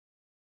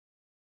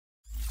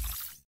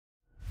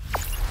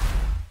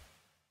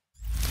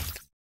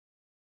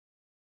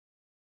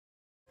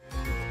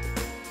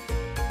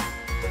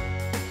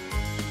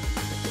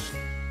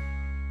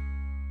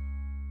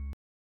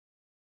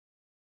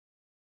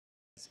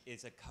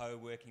is a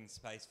co-working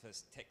space for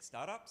tech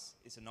startups.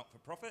 It's a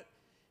not-for-profit,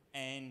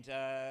 and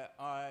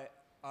I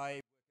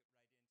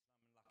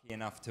lucky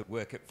enough to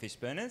work at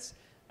Fishburners,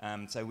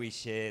 so we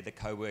share the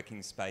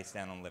co-working space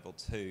down on level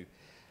 2.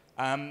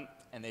 And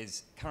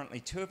there's currently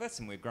 2 of us,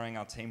 and we're growing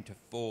our team to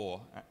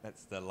 4.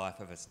 That's the life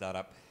of a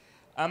startup.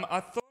 I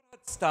thought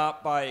I'd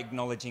start by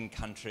acknowledging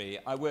country.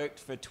 I worked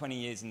for 20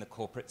 years in the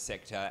corporate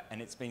sector,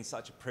 and it's been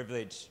such a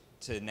privilege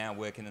to now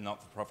work in the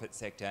not-for-profit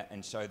sector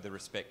and show the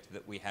respect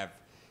that we have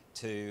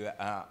to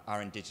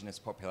our Indigenous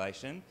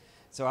population.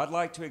 So I'd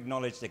like to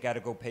acknowledge the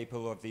Gadigal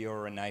people of the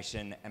Eora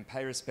Nation and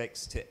pay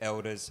respects to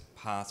elders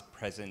past,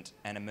 present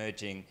and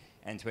emerging,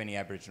 and to any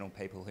Aboriginal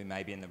people who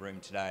may be in the room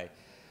today.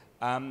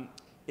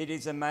 It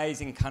is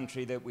amazing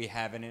country that we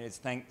have, and it is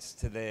thanks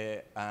to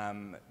the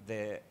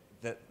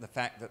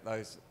fact that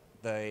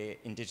the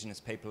Indigenous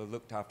people have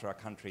looked after our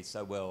country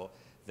so well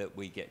that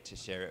we get to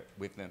share it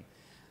with them.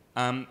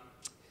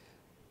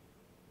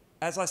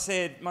 As I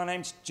said, my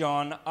name's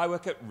John. I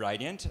work at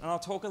Radiant, and I'll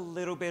talk a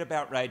little bit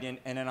about Radiant,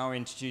 and then I'll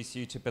introduce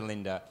you to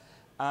Belinda.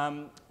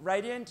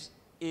 Radiant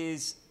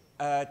is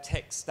a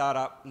tech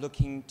startup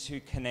looking to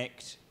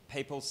connect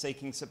people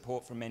seeking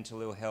support for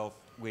mental ill health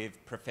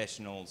with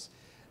professionals,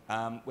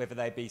 whether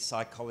they be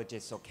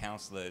psychologists or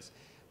counsellors.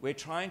 We're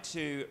trying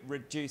to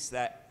reduce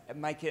that and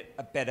make it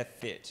a better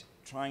fit,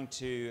 trying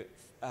to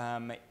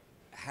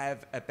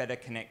have a better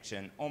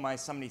connection.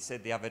 Almost, somebody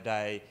said the other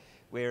day,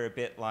 we're a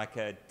bit like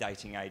a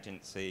dating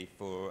agency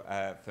for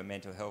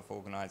mental health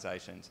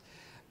organisations.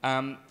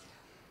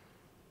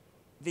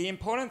 The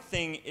important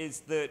thing is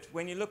that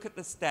when you look at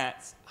the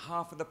stats,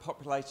 half of the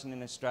population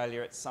in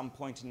Australia at some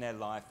point in their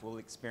life will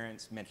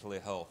experience mental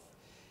ill health.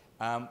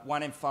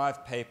 1 in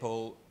 5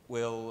 people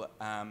will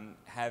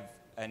have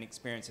an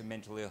experience of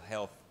mental ill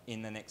health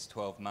in the next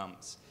 12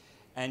 months.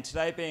 And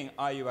today being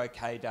Are You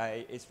OK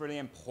Day, it's really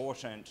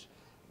important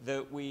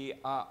that we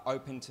are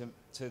open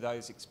to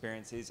those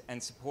experiences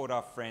and support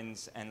our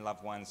friends and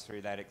loved ones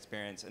through that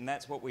experience. And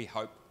that's what we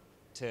hope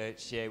to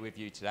share with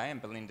you today.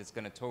 And Belinda's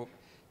going to talk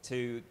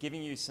to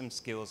giving you some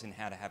skills in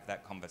how to have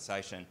that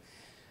conversation.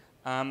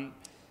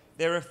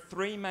 There are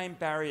 3 main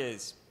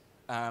barriers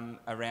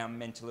around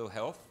mental ill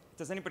health.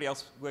 Does anybody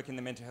else work in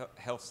the mental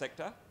health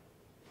sector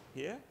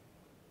here?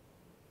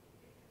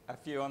 A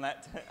few on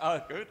that.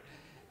 Oh, good.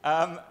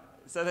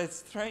 So there's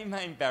 3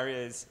 main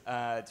barriers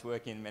to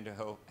working in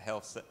mental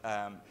health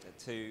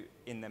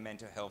in the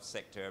mental health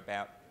sector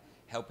about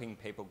helping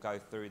people go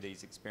through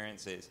these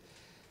experiences.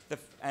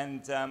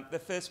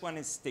 The first one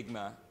is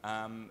stigma,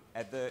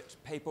 that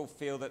people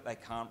feel that they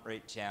can't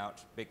reach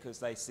out because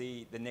they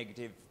see the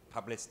negative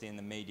publicity in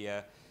the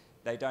media.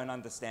 They don't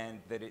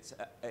understand that it's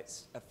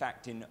a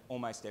fact in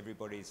almost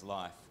everybody's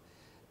life.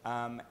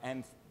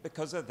 And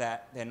because of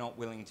that, they're not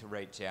willing to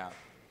reach out.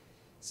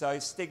 So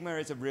stigma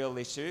is a real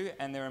issue,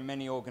 and there are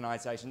many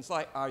organisations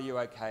like Are You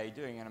OK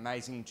doing an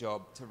amazing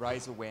job to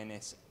raise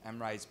awareness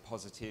and raise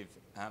positive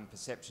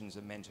perceptions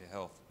of mental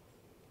health.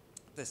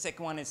 The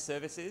second one is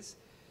services.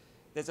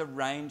 There's a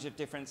range of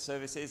different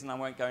services, and I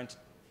won't go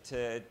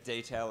into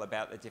detail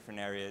about the different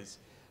areas,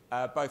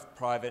 both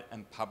private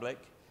and public,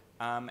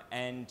 and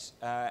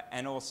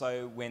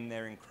also when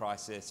they're in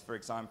crisis. For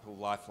example,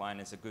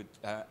 Lifeline is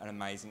an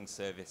amazing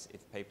service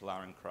if people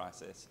are in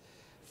crisis.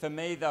 For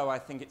me, though, I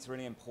think it's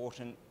really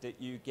important that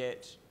you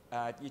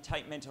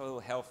take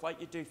mental health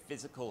like you do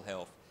physical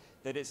health,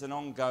 that it's an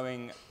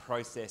ongoing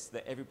process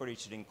that everybody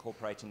should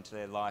incorporate into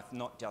their life,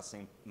 not just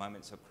in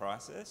moments of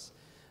crisis.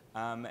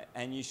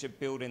 And you should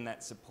build in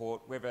that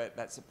support, whether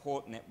that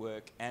support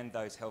network and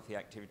those healthy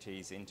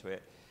activities into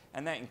it.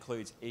 And that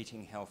includes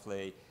eating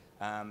healthily.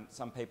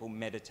 Some people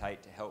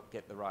meditate to help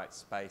get the right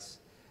space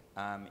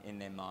in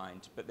their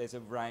mind. But there's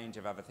a range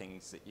of other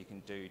things that you can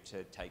do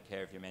to take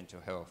care of your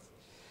mental health.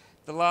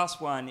 The last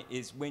one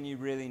is when you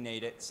really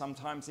need it.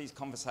 Sometimes these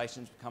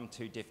conversations become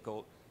too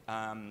difficult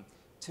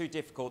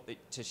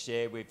to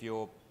share with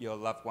your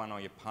loved one or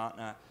your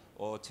partner,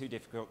 or too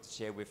difficult to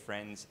share with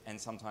friends, and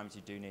sometimes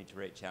you do need to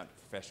reach out to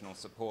professional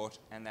support,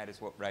 and that is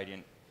what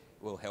Radiant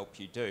will help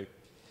you do.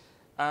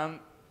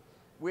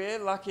 We're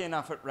lucky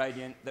enough at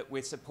Radiant that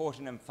we're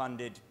supported and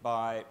funded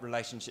by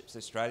Relationships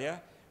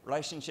Australia.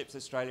 Relationships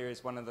Australia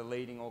is one of the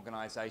leading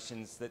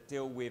organisations that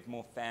deal with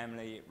more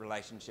family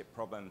relationship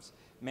problems.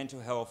 Mental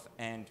health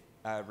and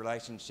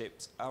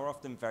relationships are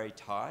often very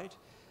tied.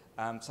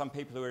 Some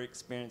people who are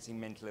experiencing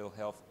mental ill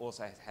health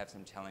also have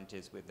some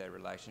challenges with their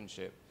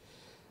relationship.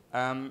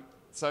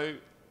 So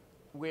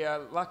we are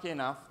lucky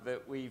enough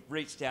that we've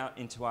reached out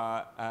into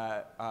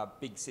our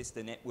big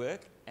sister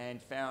network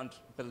and found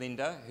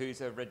Belinda,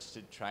 who's a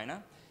registered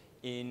trainer,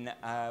 in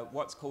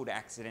what's called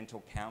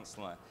accidental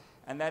counsellor.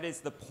 And that is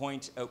the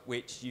point at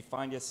which you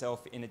find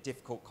yourself in a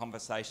difficult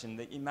conversation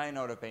that you may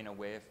not have been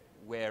aware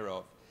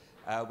of,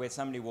 where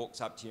somebody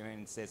walks up to you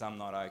and says, I'm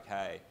not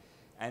okay.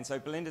 And so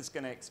Belinda's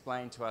going to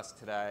explain to us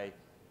today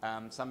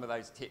some of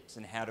those tips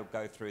and how to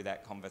go through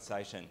that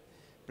conversation.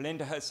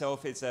 Belinda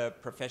herself is a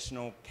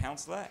professional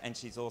counsellor, and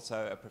she's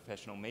also a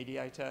professional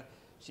mediator.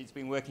 She's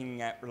been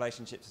working at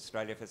Relationships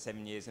Australia for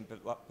 7 years, and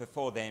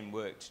before then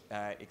worked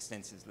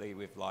extensively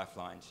with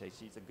Lifeline.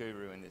 She's a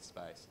guru in this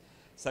space.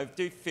 So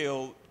do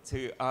feel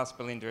to ask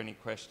Belinda any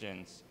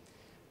questions.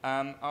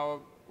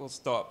 We'll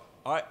stop.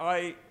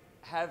 I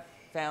have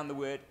found the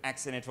word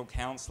accidental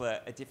counsellor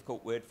a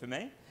difficult word for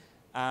me.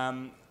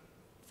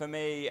 For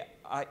me,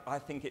 I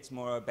think it's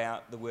more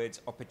about the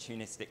words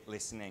opportunistic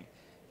listening.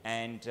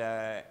 And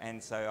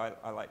so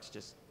I like to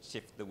just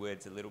shift the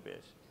words a little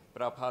bit.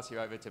 But I'll pass you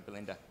over to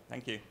Belinda.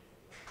 Thank you.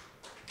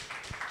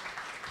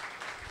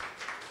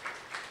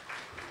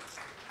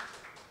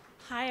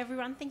 Hi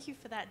everyone, thank you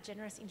for that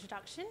generous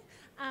introduction.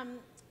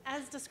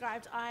 As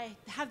described, I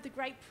have the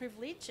great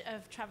privilege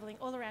of travelling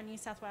all around New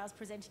South Wales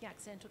presenting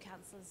accidental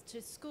counsellors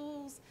to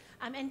schools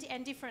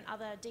and different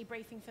other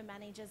debriefing for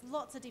managers,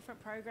 lots of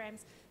different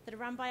programs that are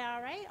run by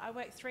RA. I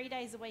work 3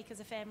 days a week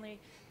as a family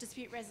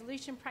dispute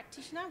resolution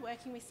practitioner,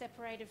 working with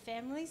separated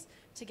families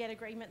to get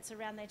agreements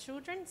around their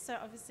children. So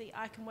obviously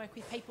I can work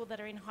with people that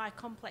are in high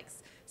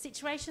complex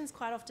situations,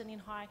 quite often in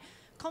high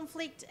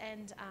conflict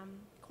and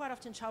quite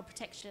often child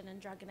protection and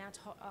drug and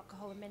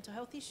alcohol and mental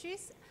health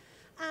issues.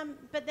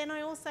 But then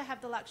I also have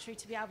the luxury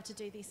to be able to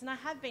do this, and I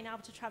have been able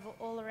to travel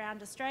all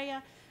around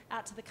Australia,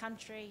 out to the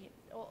country,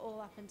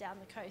 all up and down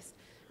the coast.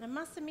 And I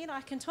must admit,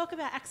 I can talk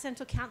about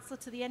accidental counsellor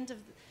to the end of,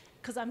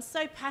 because I'm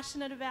so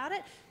passionate about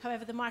it.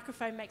 However, the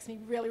microphone makes me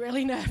really,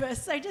 really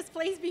nervous. So just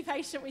please be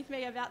patient with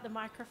me about the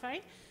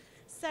microphone.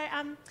 So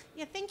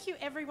yeah, thank you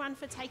everyone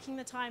for taking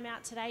the time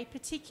out today,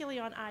 particularly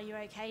on Are You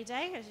OK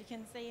Day. As you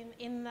can see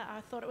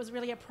I thought it was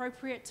really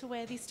appropriate to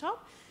wear this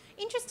top.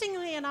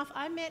 Interestingly enough,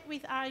 I met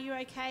with Are You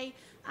OK,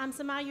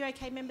 some Are You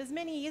OK members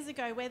many years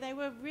ago, where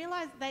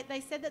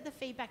they said that the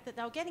feedback that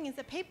they were getting is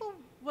that people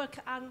were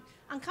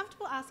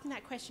uncomfortable asking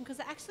that question because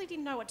they actually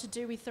didn't know what to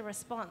do with the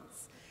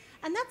response.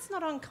 And that's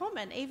not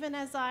uncommon. Even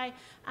as I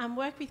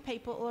work with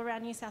people all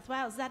around New South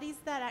Wales, that is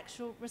that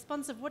actual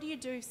response of what do you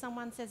do if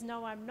someone says,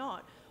 no, I'm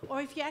not?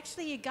 Or if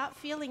your gut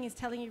feeling is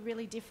telling you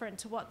really different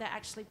to what they're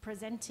actually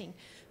presenting.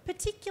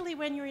 Particularly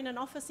when you're in an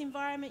office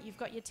environment, you've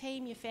got your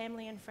team, your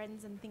family and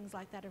friends and things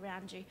like that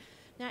around you.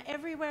 Now,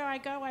 everywhere I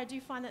go, I do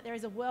find that there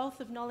is a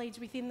wealth of knowledge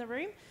within the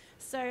room.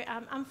 So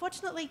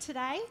unfortunately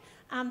today,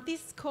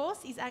 this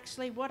course is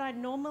actually what I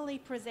normally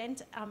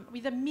present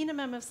with a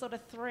minimum of sort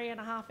of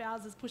 3.5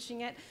 hours is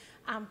pushing it,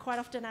 quite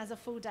often as a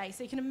full day.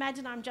 So you can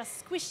imagine I'm just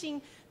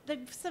squishing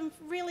some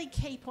really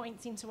key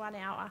points into 1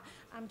 hour,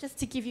 just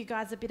to give you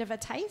guys a bit of a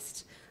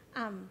taste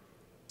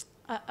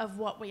of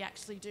what we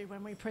actually do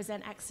when we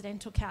present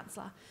accidental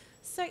counsellor.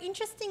 So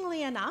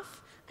interestingly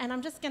enough, and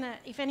I'm just going to,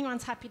 if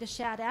anyone's happy to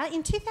shout out,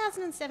 in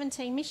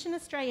 2017, Mission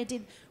Australia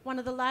did one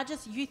of the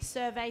largest youth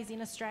surveys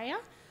in Australia,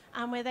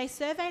 where they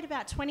surveyed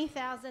about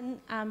 20,000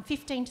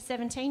 15 to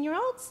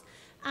 17-year-olds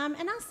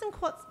and asked them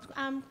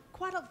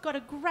got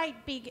a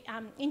great big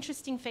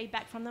interesting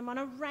feedback from them on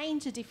a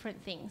range of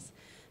different things.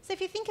 So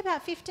if you think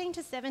about 15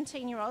 to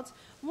 17-year-olds,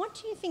 what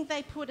do you think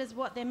they put as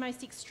what they're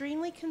most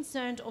extremely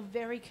concerned or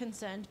very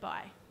concerned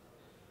by?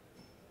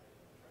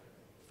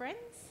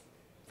 Friends?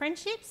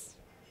 Friendships?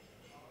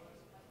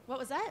 What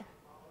was that?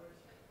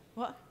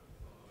 What?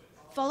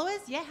 Followers?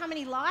 Yeah, how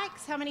many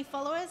likes, how many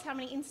followers, how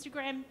many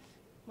Instagram?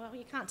 Well,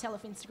 you can't tell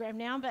off Instagram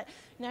now, but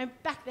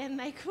back then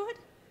they could.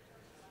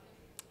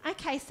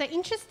 Okay, so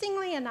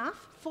interestingly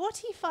enough,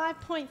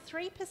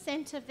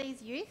 45.3% of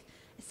these youth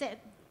said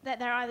that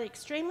they're either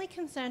extremely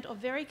concerned or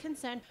very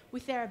concerned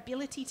with their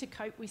ability to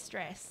cope with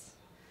stress.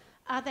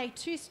 Are they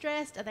too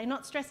stressed? Are they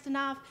not stressed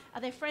enough? Are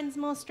their friends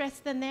more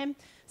stressed than them?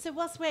 So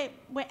whilst we're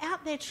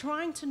out there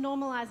trying to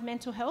normalise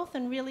mental health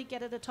and really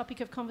get at a topic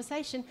of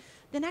conversation,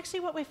 then actually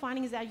what we're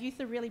finding is our youth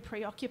are really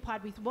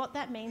preoccupied with what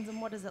that means and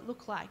what does it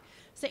look like.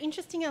 So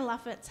interesting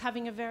enough, it's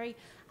having a very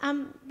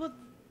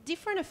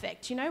different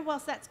effect.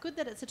 Whilst that's good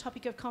that it's a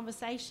topic of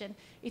conversation,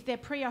 if they're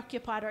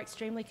preoccupied or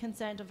extremely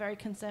concerned or very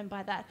concerned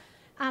by that.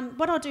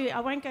 What I'll do, I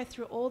won't go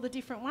through all the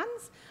different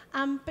ones,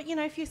 but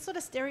if you sort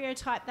of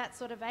stereotype that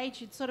sort of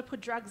age, you'd sort of put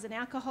drugs and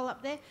alcohol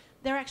up there,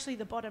 they're actually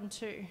the bottom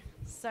two.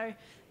 So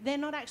they're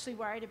not actually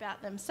worried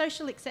about them.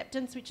 Social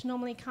acceptance, which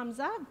normally comes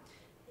up,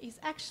 is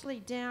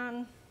actually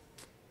down.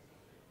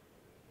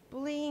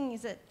 Bullying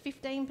is at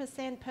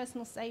 15%,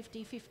 personal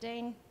safety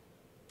 15%,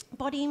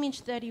 body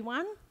image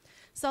 31%.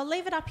 So I'll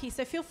leave it up here,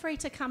 so feel free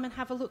to come and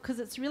have a look because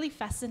it's really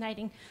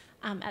fascinating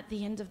at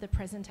the end of the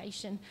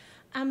presentation.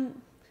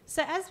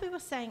 So as we were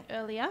saying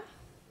earlier,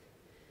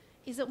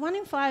 is that 1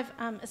 in 5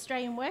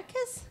 Australian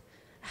workers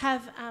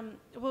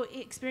will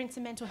experience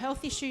a mental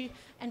health issue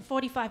and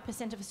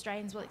 45% of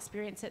Australians will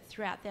experience it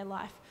throughout their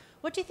life.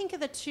 What do you think are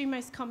the 2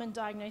 most common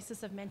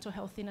diagnoses of mental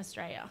health in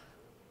Australia?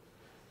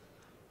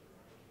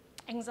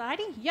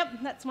 Anxiety? Yep,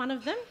 that's one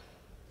of them.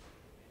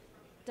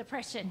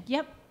 Depression?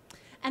 Yep.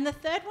 And the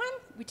third one,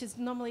 which is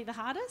normally the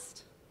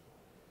hardest?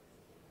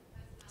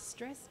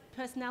 Stress,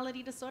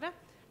 personality disorder,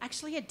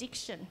 actually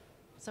addiction.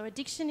 So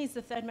addiction is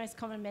the 3rd most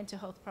common mental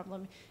health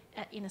problem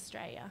in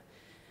Australia.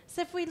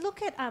 So if we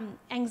look at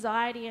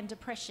anxiety and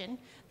depression,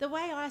 the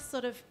way I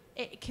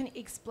can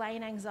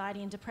explain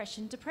anxiety and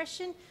depression,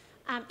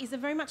 is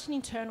very much an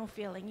internal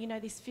feeling. You know,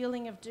 this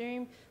feeling of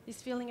doom,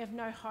 this feeling of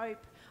no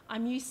hope.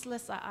 I'm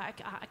useless, I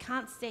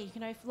can't see. You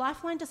know,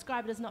 Lifeline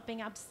describe it as not being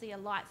able to see a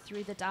light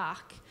through the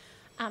dark.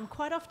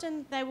 Quite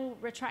often they will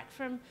retract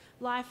from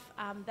life,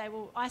 they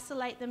will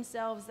isolate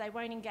themselves, they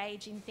won't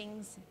engage in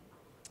things.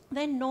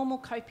 They're normal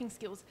coping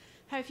skills.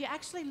 However, if you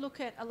actually look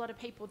at a lot of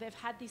people, they've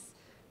had this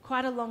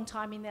quite a long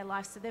time in their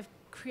life, so they've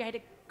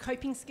created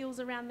coping skills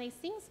around these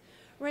things.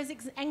 Whereas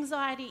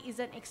anxiety is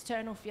an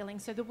external feeling.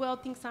 So the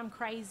world thinks I'm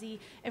crazy,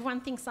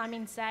 everyone thinks I'm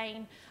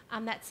insane.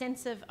 That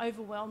sense of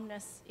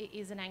overwhelmness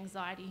is an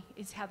anxiety,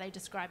 is how they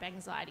describe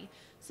anxiety.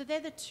 So they're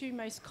the two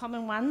most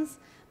common ones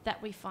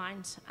that we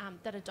find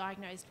that are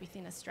diagnosed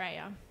within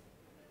Australia.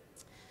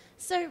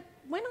 So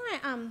when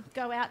I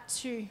go out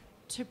to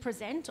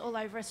present all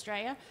over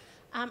Australia,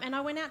 and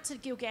I went out to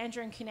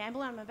Gilgandra and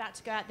Coonamble, I'm about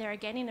to go out there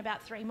again in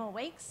about 3 more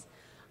weeks,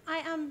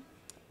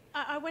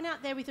 I went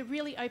out there with a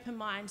really open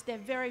mind. They're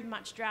very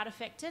much drought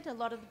affected. A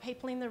lot of the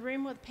people in the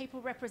room were the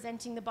people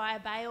representing the buyer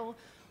bail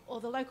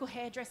or the local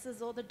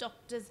hairdressers or the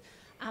doctors.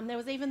 There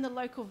was even the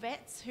local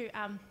vets who,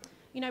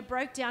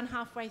 broke down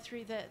halfway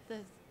through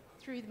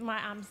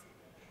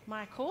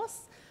my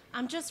course,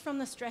 just from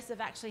the stress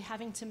of actually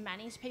having to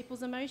manage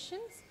people's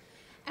emotions.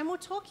 And we're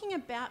talking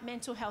about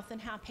mental health and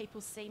how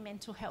people see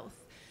mental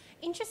health.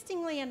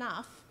 Interestingly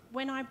enough,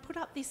 when I put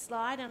up this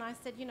slide and I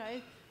said,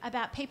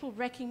 about people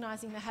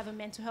recognising they have a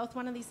mental health,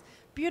 one of these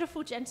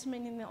beautiful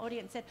gentlemen in the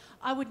audience said,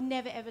 I would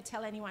never ever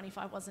tell anyone if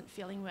I wasn't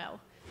feeling well.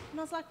 And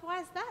I was like, why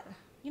is that?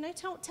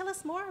 Tell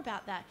us more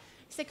about that.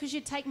 He said, because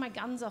you'd take my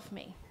guns off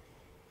me.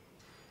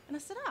 And I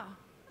said, oh,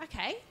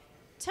 okay,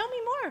 tell me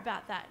more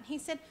about that. And he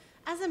said,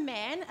 as a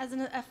man, as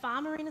a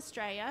farmer in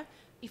Australia,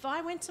 if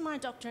I went to my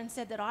doctor and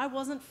said that I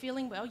wasn't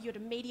feeling well, you'd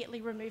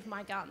immediately remove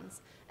my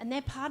guns. And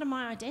they're part of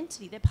my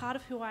identity, they're part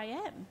of who I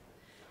am.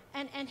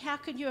 And how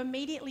could you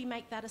immediately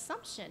make that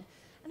assumption?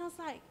 And I was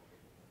like,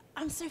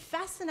 I'm so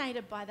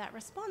fascinated by that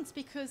response,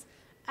 because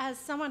as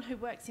someone who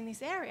works in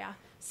this area,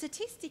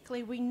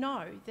 statistically we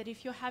know that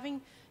if you're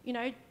having,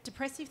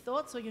 depressive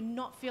thoughts or you're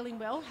not feeling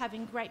well,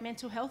 having great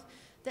mental health,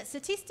 that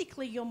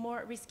statistically you're more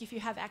at risk if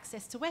you have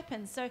access to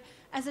weapons. So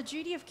as a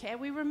duty of care,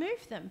 we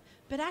remove them.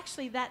 But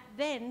actually that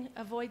then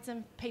avoids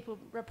people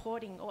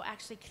reporting or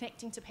actually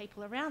connecting to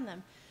people around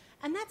them.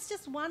 And that's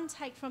just one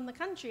take from the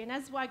country. And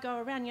as I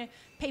go around,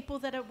 people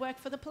that work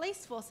for the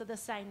police force are the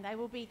same. They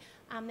will be,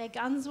 their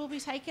guns will be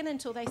taken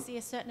until they see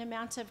a certain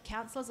amount of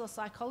counsellors or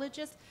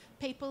psychologists,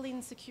 people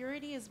in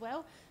security as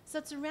well. So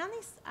it's around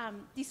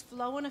this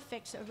flow-on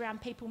effect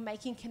around people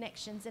making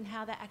connections and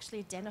how they actually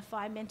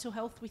identify mental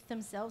health with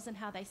themselves and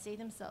how they see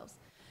themselves.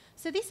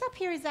 So this up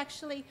here is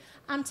actually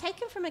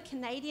taken from a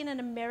Canadian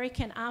and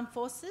American Armed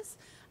Forces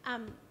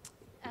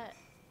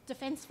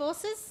Defence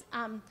Forces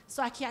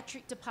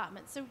psychiatric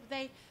department. So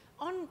they,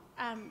 on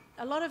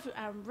a lot of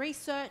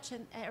research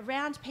and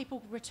around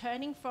people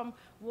returning from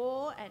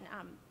war and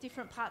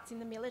different parts in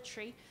the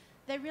military,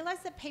 they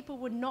realised that people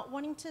were not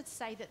wanting to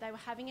say that they were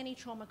having any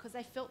trauma because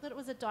they felt that it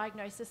was a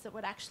diagnosis that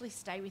would actually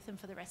stay with them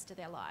for the rest of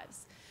their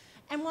lives.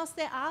 And whilst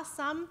there are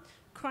some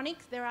chronic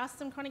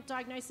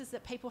diagnoses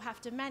that people have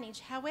to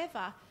manage,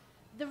 however,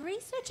 the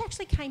research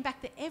actually came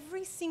back that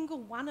every single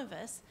one of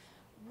us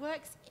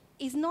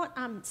is not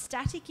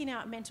static in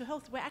our mental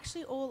health. We're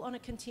actually all on a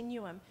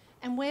continuum.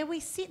 And where we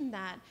sit in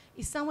that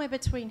is somewhere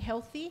between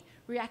healthy,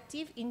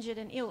 reactive, injured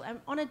and ill. And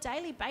on a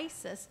daily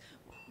basis,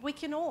 we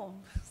can all,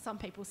 some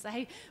people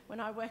say, when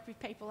I work with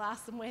people,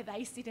 ask them where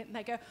they sit and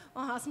they go,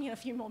 oh, ask me in a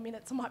few more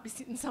minutes, I might be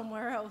sitting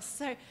somewhere else.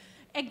 So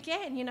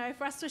again,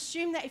 for us to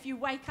assume that if you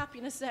wake up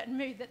in a certain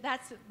mood,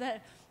 that's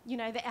the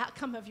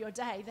outcome of your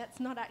day, that's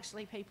not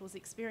actually people's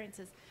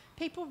experiences.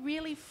 People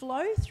really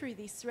flow through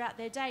this throughout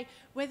their day,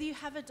 whether you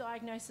have a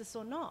diagnosis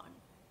or not.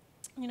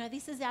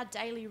 This is our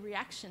daily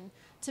reaction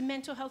to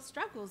mental health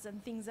struggles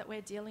and things that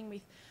we're dealing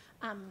with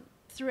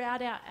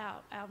throughout our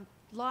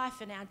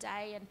life and our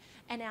day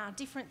and our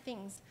different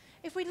things.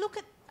 If we look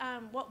at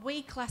what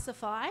we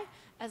classify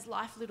as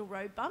life little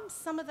road bumps,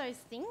 some of those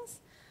things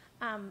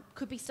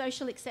could be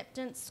social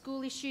acceptance,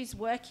 school issues,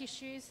 work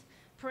issues,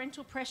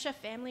 parental pressure,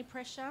 family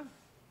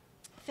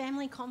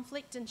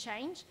conflict and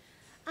change.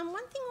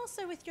 One thing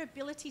also with your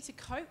ability to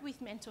cope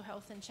with mental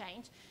health and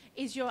change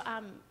is your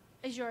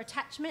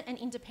attachment and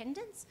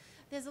independence.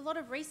 There's a lot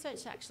of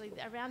research actually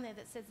around there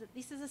that says that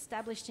this is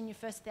established in your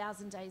first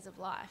 1,000 days of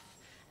life,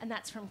 and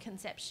that's from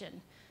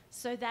conception.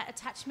 So that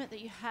attachment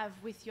that you have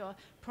with your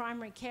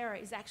primary carer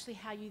is actually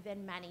how you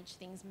then manage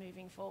things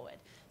moving forward.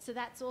 So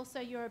that's also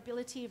your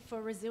ability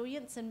for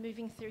resilience and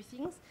moving through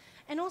things,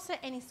 and also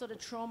any sort of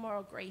trauma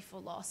or grief or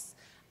loss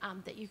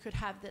that you could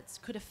have that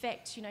could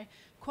affect,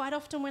 quite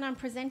often when I'm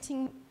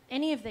presenting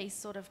any of these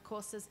sort of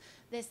courses,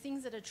 there's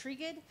things that are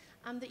triggered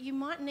that you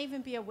mightn't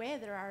even be aware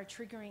that are a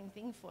triggering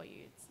thing for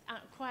you. It's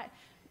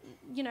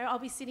I'll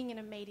be sitting in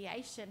a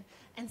mediation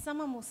and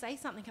someone will say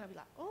something and I'll be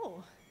like,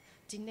 oh,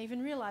 didn't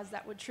even realise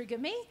that would trigger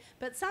me,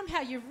 but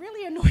somehow you've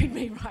really annoyed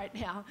me right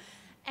now.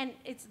 And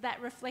it's that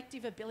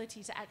reflective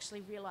ability to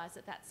actually realise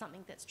that that's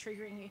something that's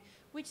triggering you,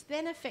 which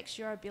then affects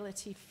your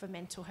ability for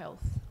mental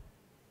health.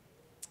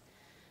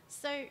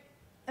 So,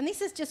 and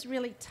this is just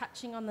really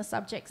touching on the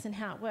subjects and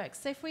how it works.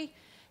 So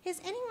has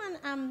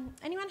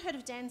anyone heard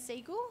of Dan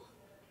Siegel?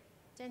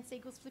 Dan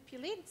Siegel's Flip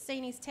Your Lid,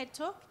 seen his TED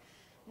Talk?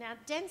 Now,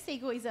 Dan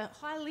Siegel is a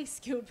highly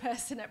skilled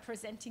person at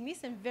presenting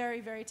this and very,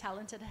 very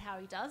talented at how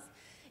he does.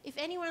 If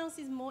anyone else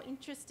is more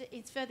interested,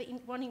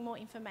 wanting more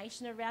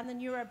information around the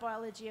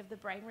neurobiology of the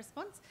brain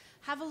response,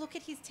 have a look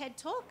at his TED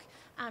Talk,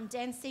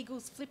 Dan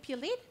Siegel's Flip Your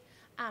Lid.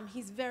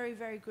 He's very,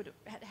 very good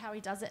at how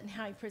he does it and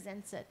how he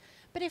presents it.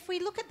 But if we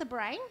look at the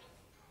brain,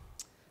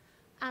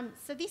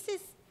 so this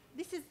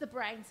is the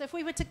brain. So if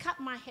we were to cut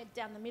my head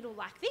down the middle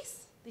like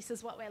this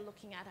is what we're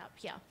looking at up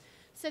here.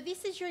 So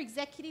this is your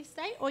executive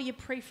state or your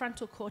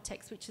prefrontal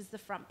cortex, which is the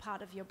front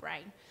part of your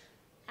brain.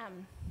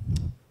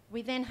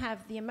 We then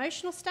have the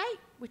emotional state,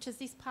 which is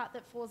this part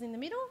that falls in the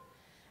middle,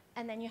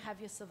 and then you have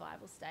your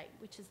survival state,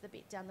 which is the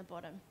bit down the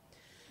bottom.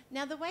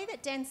 Now, the way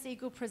that Dan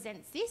Siegel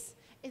presents this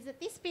is that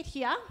this bit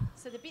here,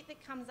 so the bit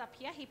that comes up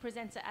here, he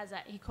presents it as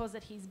he calls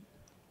it his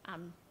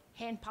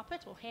hand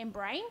puppet or hand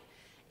brain,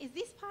 is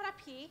this part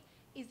up here,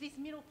 is this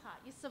middle part,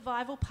 your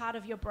survival part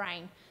of your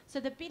brain.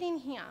 So the bit in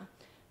here,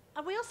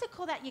 we also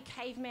call that your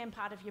caveman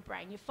part of your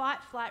brain, your fight,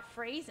 flight,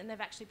 freeze, and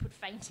they've actually put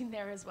faint in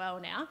there as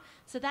well now.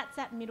 So that's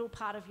that middle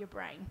part of your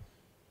brain.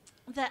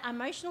 The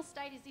emotional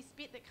state is this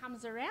bit that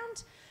comes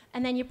around,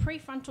 and then your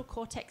prefrontal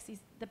cortex is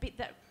the bit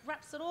that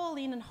wraps it all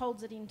in and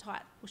holds it in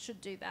tight, or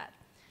should do that.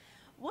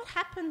 What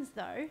happens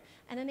though,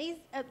 and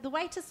the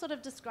way to sort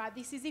of describe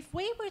this is if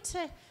we were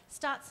to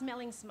start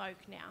smelling smoke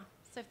now,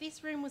 so if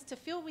this room was to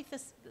fill with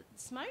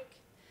smoke,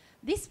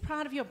 this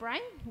part of your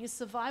brain, your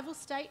survival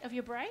state of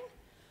your brain,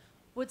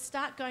 would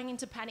start going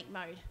into panic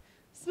mode.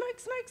 Smoke,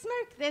 smoke,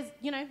 smoke. There's,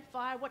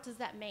 fire. What does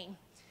that mean?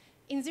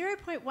 In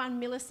 0.1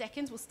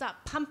 milliseconds, we'll start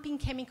pumping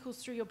chemicals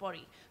through your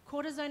body.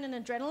 Cortisone and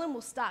adrenaline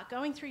will start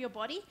going through your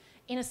body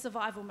in a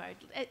survival mode.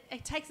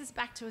 It takes us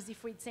back to as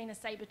if we'd seen a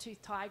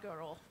saber-toothed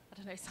tiger or,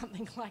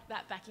 something like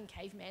that back in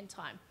caveman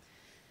time.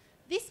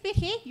 This bit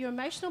here, your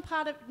emotional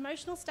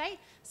state,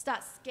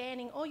 starts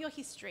scanning all your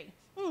history.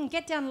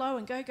 Get down low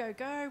and go, go,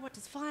 go. What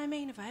does fire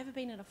mean? Have I ever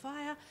been in a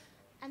fire?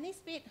 And this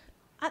bit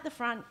at the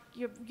front,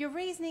 your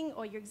reasoning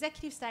or your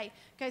executive state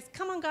goes,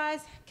 come on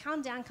guys,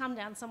 calm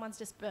down, someone's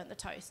just burnt the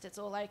toast, it's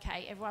all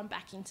okay, everyone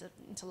back into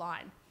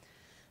line.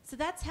 So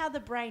that's how the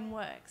brain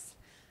works.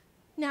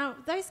 Now,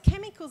 those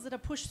chemicals that are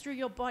pushed through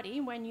your body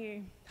when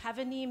you have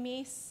a near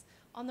miss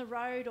on the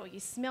road or you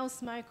smell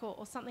smoke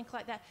or something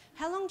like that,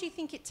 how long do you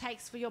think it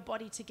takes for your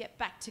body to get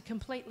back to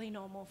completely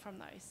normal from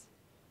those?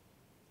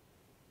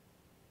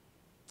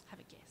 Have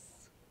a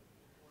guess.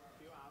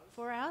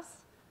 4 hours?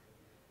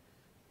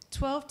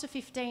 12 to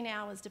 15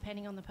 hours,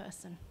 depending on the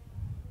person.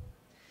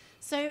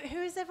 So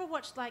who's ever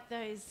watched like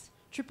those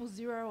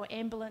 000 or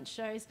ambulance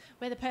shows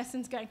where the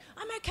person's going,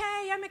 I'm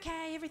okay,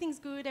 everything's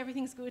good.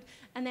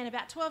 And then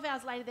about 12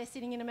 hours later, they're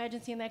sitting in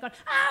emergency and they're going,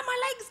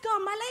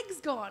 my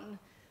leg's gone.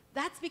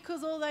 That's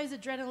because all those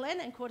adrenaline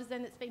and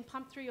cortisone that's been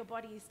pumped through your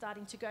body is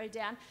starting to go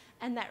down,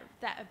 and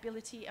that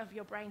ability of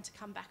your brain to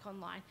come back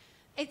online.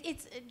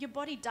 Your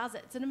body does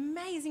it. It's an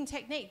amazing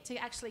technique to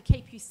actually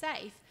keep you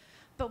safe.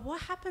 But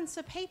what happens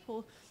to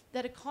people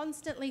that are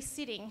constantly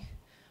sitting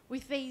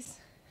with these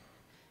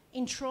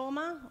in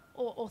trauma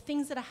or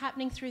things that are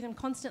happening through them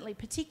constantly,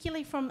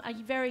 particularly from a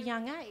very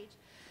young age,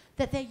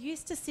 that they're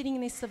used to sitting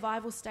in this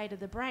survival state of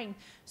the brain.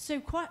 So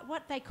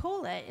what they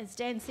call it, as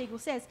Dan Siegel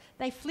says,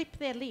 they flip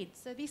their lid.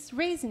 So this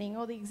reasoning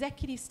or the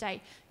executive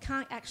state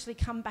can't actually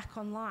come back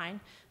online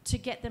to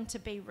get them to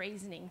be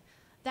reasoning.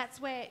 That's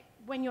where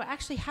when you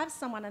actually have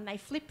someone and they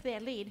flip their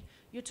lid,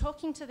 you're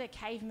talking to their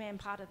caveman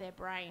part of their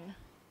brain.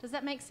 Does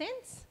that make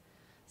sense?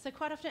 So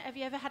quite often, have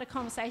you ever had a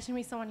conversation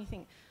with someone you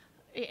think,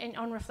 and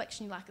on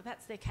reflection, you're like,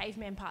 that's their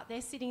caveman part.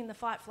 They're sitting in the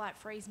fight, flight,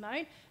 freeze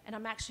mode, and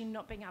I'm actually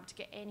not being able to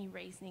get any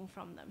reasoning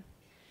from them.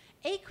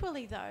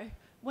 Equally though,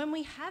 when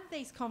we have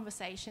these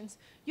conversations,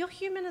 you're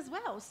human as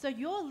well. So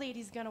your lid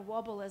is going to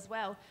wobble as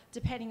well,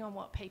 depending on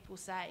what people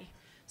say.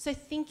 So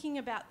thinking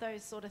about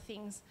those sort of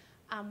things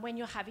when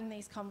you're having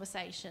these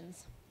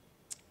conversations.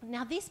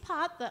 Now this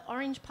part, the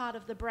orange part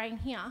of the brain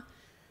here,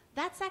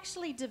 that's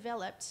actually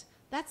developed.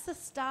 That's the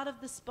start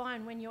of the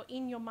spine when you're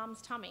in your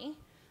mum's tummy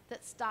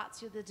that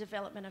starts the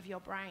development of your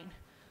brain.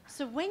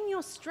 So when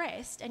you're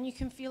stressed and you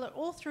can feel it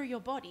all through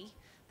your body,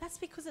 that's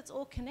because it's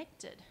all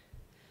connected.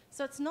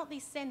 So it's not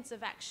this sense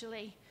of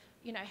actually,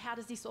 how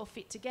does this all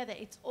fit together?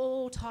 It's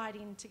all tied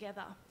in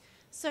together.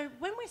 So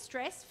when we're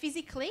stressed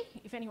physically,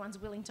 if anyone's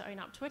willing to own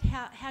up to it,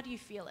 how do you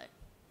feel it?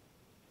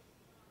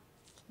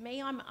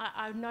 Me,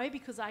 I know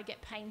because I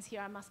get pains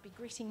here, I must be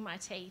gritting my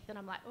teeth and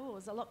I'm like,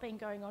 there's a lot been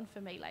going on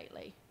for me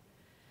lately.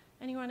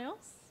 Anyone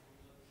else?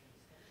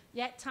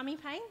 Yeah, tummy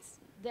pains.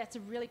 That's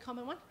a really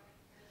common one.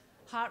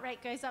 Heart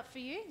rate goes up for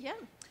you, yeah.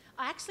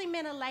 I actually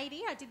met a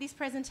lady, I did this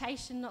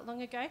presentation not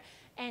long ago,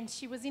 and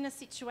she was in a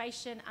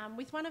situation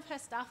with one of her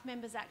staff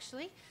members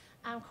actually,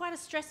 quite a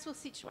stressful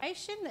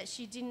situation that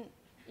she didn't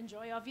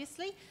enjoy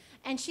obviously,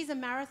 and she's a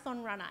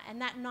marathon runner,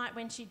 and that night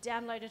when she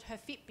downloaded her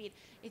Fitbit,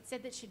 it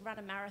said that she'd run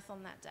a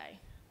marathon that day.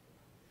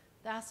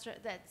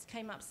 That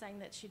came up saying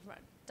that she'd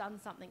done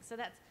something, so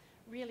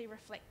really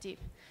reflective.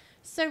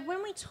 So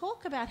when we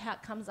talk about how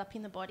it comes up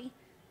in the body,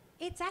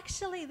 it's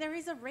actually, there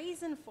is a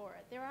reason for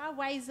it. There are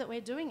ways that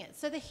we're doing it.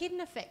 So the hidden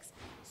effects.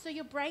 So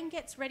your brain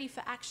gets ready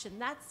for action.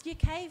 That's your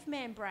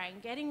caveman brain,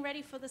 getting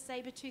ready for the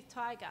saber-toothed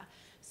tiger.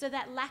 So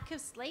that lack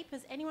of sleep,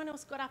 has anyone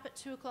else got up at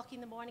 2 o'clock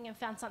in the morning and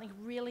found something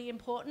really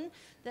important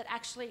that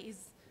actually is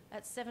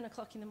at 7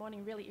 o'clock in the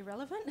morning really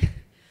irrelevant?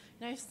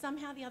 You know,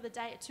 somehow the other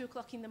day at 2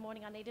 o'clock in the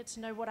morning, I needed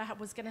to know what I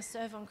was going to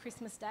serve on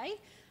Christmas Day.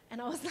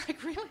 And I was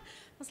like, really?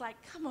 I was like,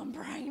 come on,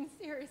 brain,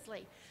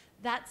 seriously.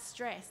 That's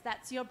stress.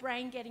 That's your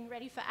brain getting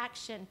ready for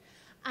action.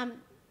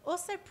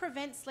 Also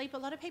prevent sleep. A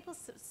lot of people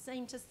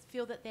seem to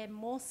feel that they're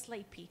more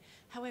sleepy.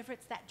 However,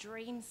 it's that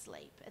dream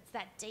sleep. It's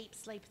that deep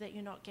sleep that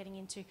you're not getting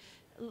into.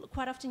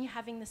 Quite often you're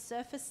having the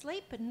surface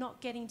sleep, but not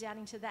getting down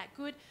into that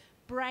good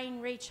brain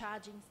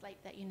recharging sleep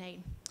that you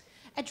need.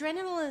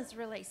 Adrenaline is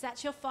released.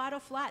 That's your fight or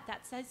flight.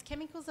 That's those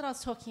chemicals that I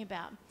was talking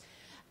about.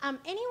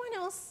 Anyone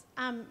else,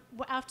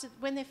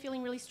 when they're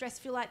feeling really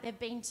stressed, feel like they've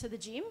been to the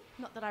gym?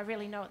 Not that I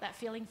really know what that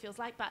feeling feels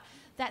like, but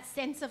that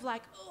sense of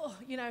like, oh,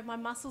 you know, my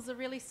muscles are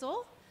really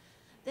sore.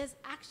 There's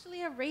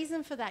actually a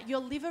reason for that. Your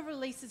liver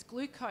releases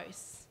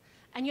glucose,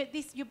 and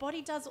your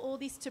body does all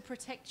this to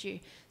protect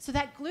you. So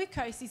that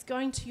glucose is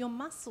going to your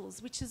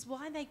muscles, which is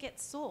why they get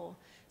sore.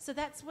 So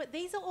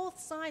these are all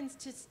signs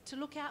to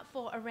look out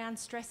for around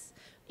stress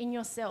in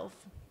yourself.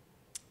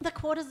 The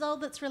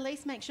cortisol that's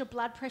released makes your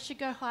blood pressure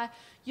go high,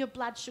 your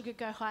blood sugar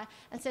go high,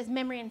 and says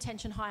memory and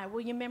attention higher. Well,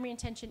 your memory and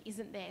attention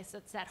isn't there, so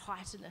it's that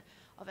height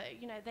of it.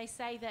 You know, they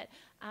say that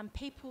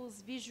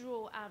people's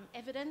visual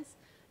evidence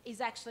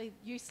is actually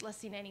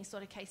useless in any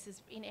sort of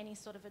cases, in any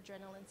sort of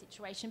adrenaline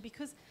situation,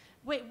 because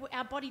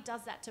our body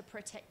does that to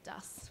protect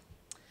us.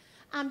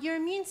 Your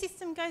immune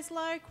system goes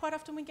low. Quite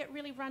often we get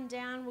really run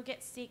down, we'll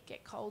get sick,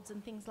 get colds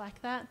and things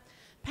like that.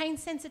 Pain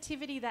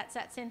sensitivity, that's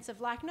that sense of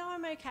like, no,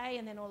 I'm okay,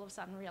 and then all of a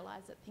sudden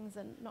realise that things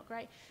are not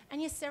great. And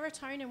your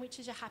serotonin, which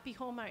is your happy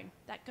hormone,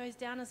 that goes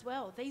down as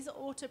well. These are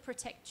all to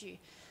protect you.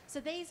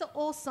 So these are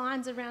all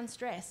signs around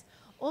stress.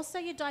 Also,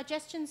 your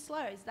digestion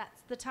slows.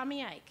 That's the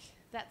tummy ache.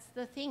 That's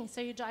the thing.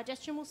 So your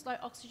digestion will slow.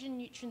 Oxygen,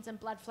 nutrients, and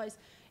blood flows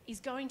is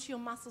going to your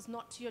muscles,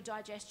 not to your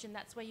digestion.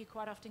 That's where you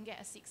quite often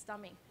get a sick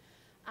stomach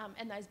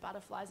and those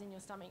butterflies in your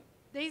stomach.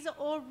 These are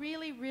all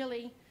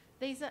really...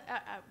 These are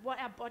what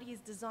our body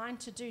is designed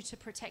to do to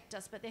protect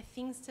us, but they're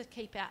things to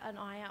keep an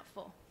eye out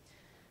for.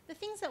 The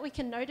things that we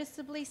can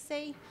noticeably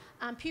see,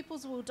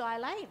 pupils will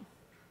dilate,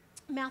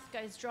 mouth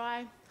goes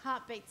dry,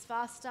 heart beats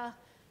faster,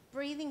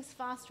 breathing's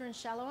faster and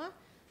shallower,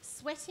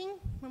 sweating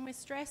when we're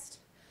stressed,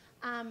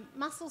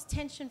 muscles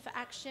tension for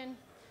action,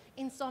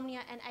 insomnia,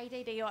 and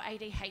ADD or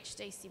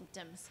ADHD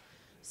symptoms.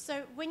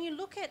 So when you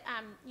look at,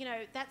 you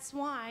know, that's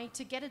why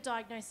to get a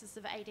diagnosis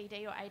of ADD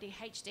or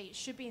ADHD, it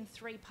should be in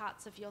 3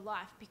 parts of your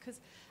life, because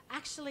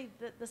actually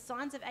the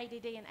signs of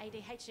ADD and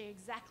ADHD are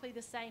exactly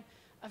the same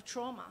of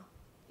trauma.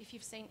 If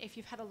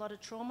you've had a lot of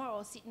trauma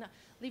or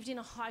lived in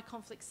a high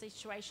conflict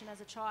situation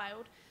as a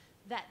child,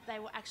 that they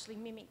will actually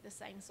mimic the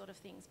same sort of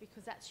things,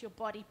 because that's your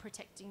body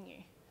protecting you.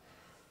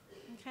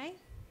 Okay?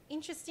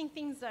 Interesting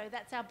things though,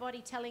 that's our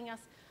body telling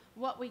us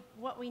what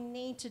we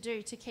need to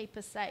do to keep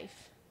us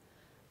safe.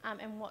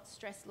 And what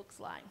stress looks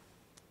like.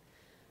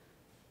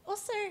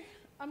 Also,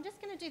 I'm just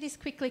going to do this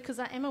quickly because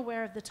I am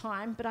aware of the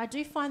time, but I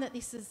do find that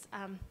this is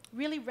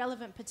really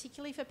relevant,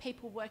 particularly for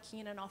people working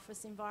in an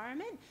office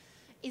environment,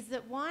 is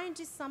that why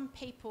do some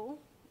people,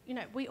 you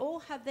know, we all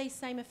have these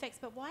same effects,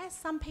 but why are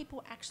some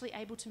people actually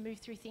able to move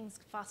through things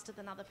faster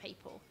than other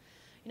people?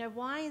 You know,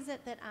 why is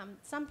it that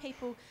some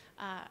people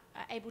are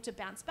able to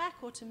bounce back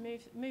or to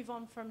move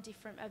on from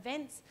different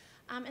events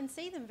and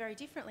see them very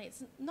differently?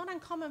 It's not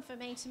uncommon for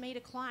me to meet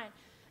a client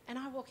and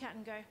I walk out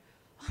and go,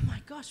 oh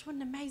my gosh, what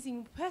an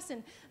amazing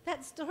person.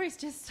 That story's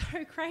just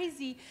so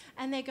crazy.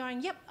 And they're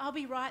going, yep, I'll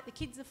be right, the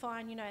kids are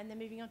fine, you know, and they're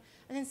moving on.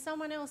 And then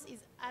someone else is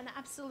an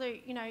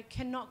absolute, you know,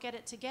 cannot get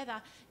it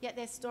together, yet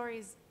their story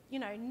is, you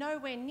know,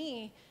 nowhere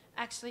near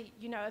actually,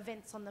 you know,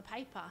 events on the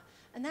paper.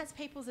 And that's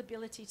people's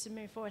ability to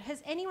move forward.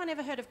 Has anyone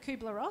ever heard of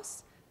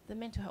Kubler-Ross? The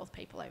mental health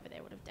people over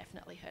there would have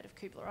definitely heard of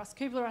Kubler-Ross.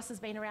 Kubler-Ross has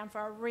been around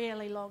for a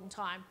really long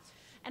time.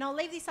 And I'll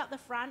leave this up the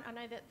front. I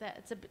know that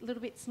it's a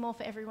little bit small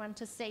for everyone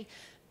to see.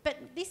 But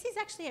this is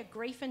actually a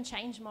grief and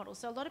change model.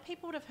 So a lot of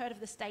people would have heard of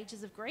the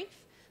stages of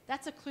grief.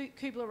 That's a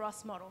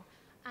Kubler-Ross model.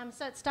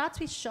 So it starts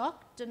with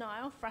shock,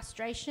 denial,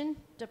 frustration,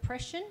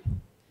 depression.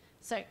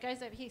 So it goes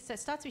over here. So it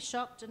starts with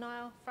shock,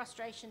 denial,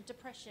 frustration,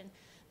 depression.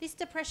 This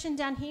depression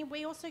down here,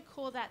 we also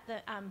call that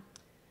the,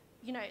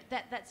 you know,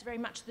 that's very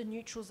much the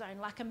neutral zone.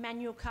 Like a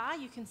manual car,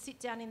 you can sit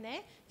down in there,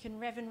 you can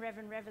rev and rev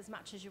and rev as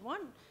much as you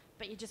want,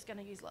 but you're just going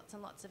to use lots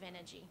and lots of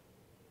energy.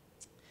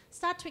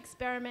 Start to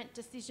experiment,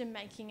 decision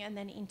making, and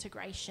then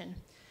integration.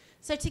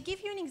 So to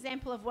give you an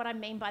example of what I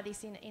mean by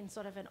this in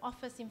sort of an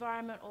office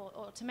environment,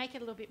 or to make it a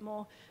little bit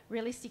more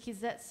realistic, is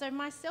that so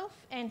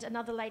myself and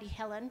another lady,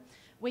 Helen,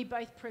 we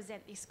both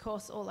present this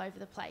course all over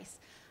the place.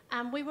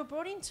 We were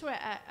brought into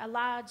a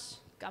large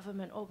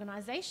government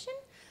organisation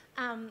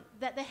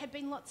that there had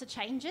been lots of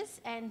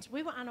changes, and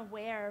we were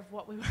unaware of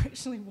what we were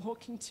actually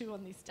walking to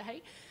on this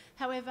day.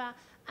 However,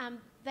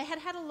 they had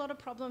had a lot of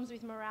problems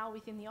with morale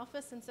within the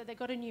office, and so they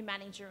got a new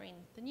manager in.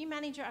 The new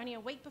manager, only a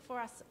week before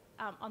us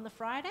on the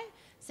Friday,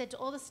 said to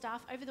all the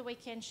staff, over the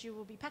weekend she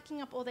will be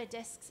packing up all their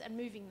desks and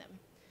moving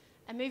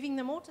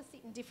them all to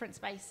sit in different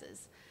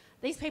spaces.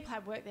 These people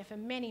had worked there for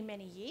many,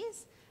 many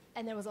years,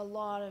 and there was a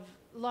lot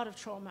of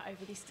trauma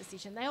over this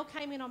decision. They all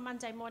came in on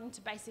Monday morning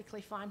to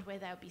basically find where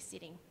they would be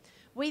sitting.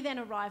 We then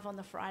arrive on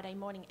the Friday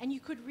morning, and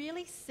you could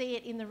really see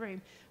it in the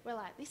room. We're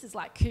like, this is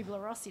like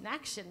Kubler-Ross in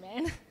action,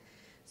 man.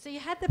 So you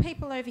had the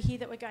people over here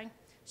that were going,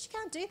 she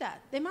can't do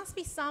that. There must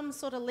be some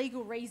sort of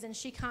legal reason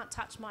she can't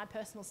touch my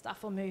personal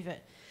stuff or move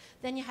it.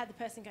 Then you had the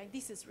person going,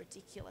 this is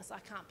ridiculous, I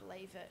can't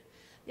believe it.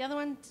 The other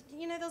one,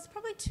 you know, there was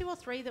probably 2 or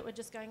 3 that were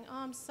just going, oh,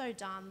 I'm so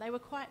done. They were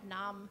quite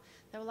numb.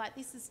 They were like,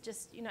 this is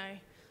just, you know,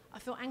 I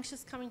feel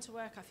anxious coming to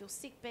work. I feel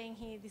sick being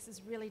here. This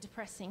is really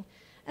depressing.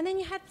 And then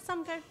you had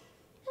some go,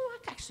 oh,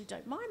 I actually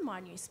don't mind my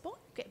new spot.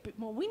 Get a bit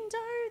more window.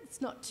 It's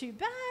not too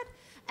bad.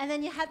 And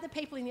then you had the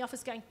people in the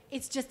office going,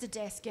 it's just a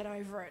desk, get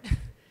over it.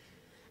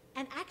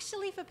 And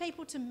actually for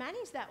people to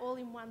manage that all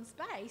in one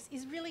space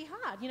is really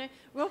hard. You know,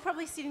 we're all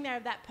probably sitting there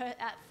with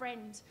that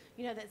friend,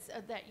 you know,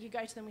 that you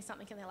go to them with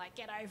something and they're like,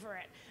 get over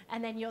it.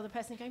 And then you're the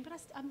person going, but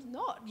I'm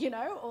not, you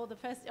know,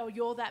 or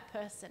you're that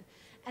person.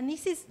 And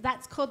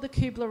that's called the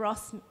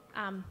Kubler-Ross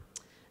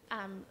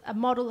a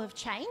model of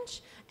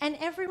change, and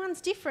everyone's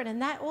different,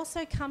 and that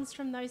also comes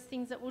from those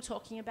things that we were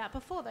talking about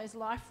before, those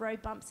life road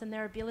bumps and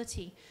their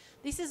ability.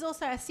 This is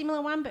also a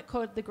similar one, but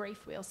called the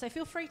grief wheel. So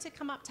feel free to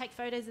come up, take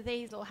photos of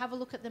these, or have a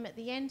look at them at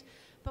the end.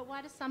 But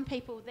why do some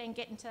people then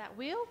get into that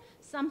wheel?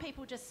 Some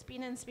people just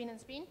spin and spin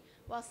and spin,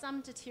 while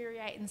some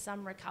deteriorate and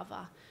some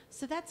recover.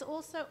 So that's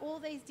also all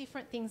these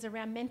different things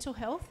around mental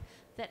health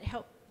that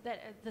help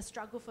the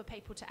struggle for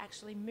people to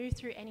actually move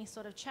through any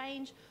sort of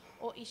change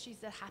or issues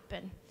that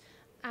happen.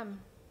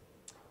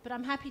 But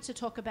I'm happy to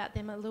talk about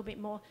them a little bit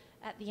more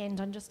at the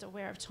end. I'm just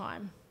aware of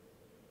time.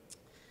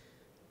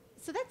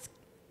 So that's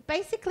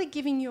basically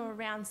giving you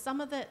around some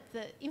of the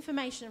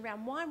information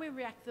around why we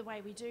react the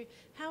way we do,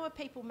 how are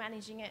people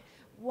managing it,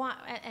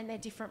 and their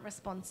different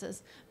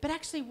responses. But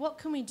actually, what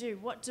can we do?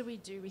 What do we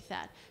do with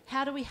that?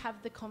 How do we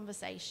have the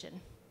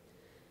conversation?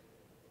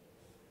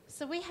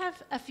 So we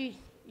have a few,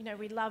 you know,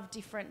 we love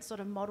different sort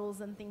of models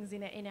and things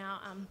in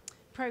our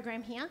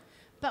program here.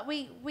 But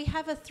we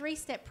have a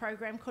 3-step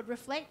program called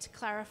Reflect,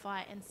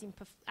 Clarify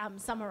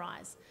and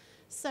Summarise.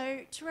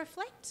 So to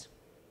reflect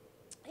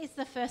is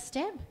the first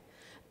step,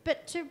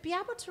 but to be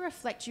able to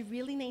reflect, you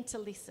really need to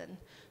listen.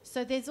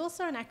 So there's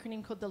also an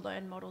acronym called the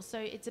LEARN model. So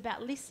it's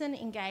about listen,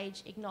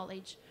 engage,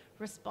 acknowledge,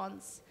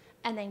 response,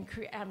 and then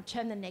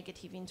turn the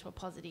negative into a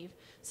positive.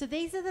 So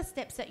these are the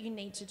steps that you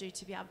need to do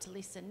to be able to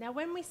listen. Now,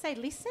 when we say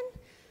listen,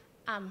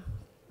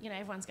 you know,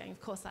 everyone's going,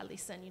 of course I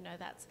listen, you know,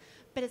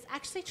 but it's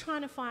actually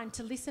trying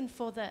to listen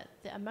for the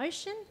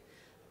emotion,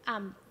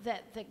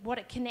 what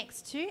it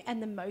connects to,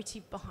 and the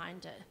motive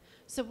behind it.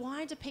 So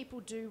why do people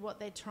do what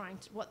they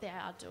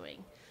are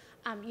doing?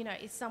 You know,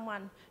 is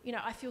someone, you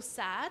know, I feel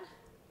sad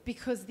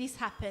because this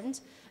happened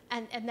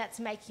and that's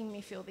making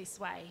me feel this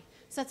way.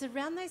 So it's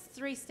around those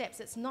 3 steps.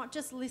 It's not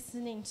just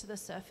listening to the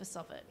surface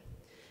of it.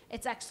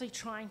 It's actually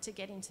trying to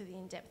get into the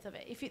in-depth of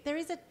it. If there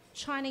is a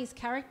Chinese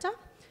character,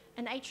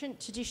 an ancient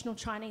traditional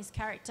Chinese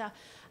character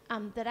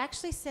that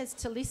actually says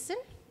to listen.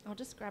 I'll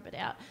just grab it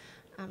out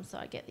so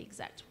I get the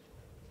exact.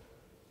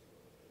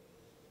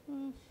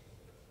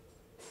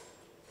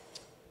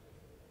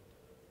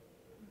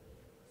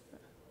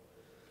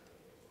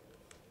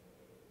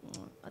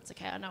 That's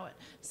okay, I know it.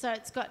 So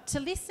it's got to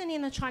listen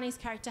in the Chinese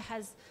character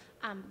has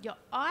your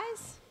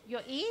eyes,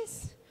 your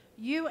ears,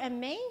 you and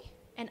me,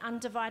 and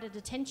undivided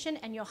attention,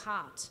 and your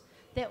heart.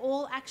 They're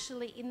all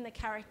actually in the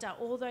character.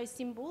 All those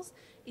symbols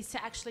is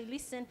to actually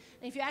listen. And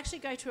if you actually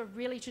go to a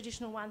really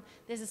traditional one,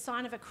 there's a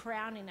sign of a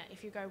crown in it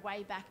if you go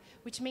way back,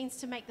 which means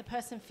to make the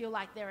person feel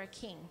like they're a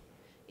king,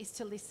 is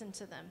to listen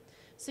to them.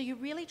 So you're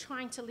really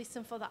trying to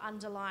listen for the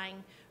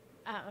underlying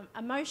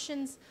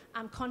emotions,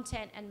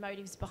 content and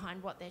motives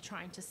behind what they're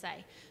trying to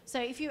say.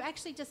 So if you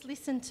actually just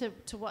listen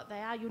to what they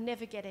are, you'll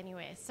never get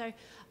anywhere. So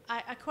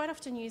I quite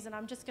often use, and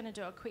I'm just going to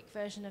do a quick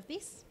version of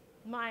this.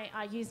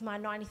 I use my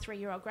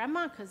 93-year-old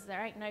grandma because there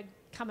ain't no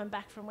coming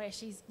back from where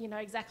she's, you know,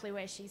 exactly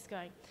where she's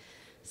going.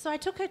 So I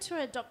took her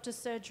to a doctor's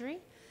surgery,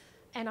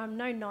 and I'm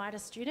no NIDA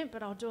student,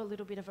 but I'll do a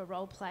little bit of a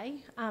role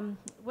play,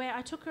 where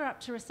I took her up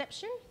to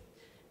reception,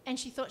 and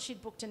she thought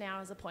she'd booked an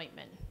hour's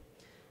appointment.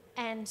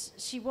 And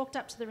she walked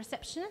up to the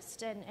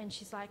receptionist, and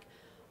she's like,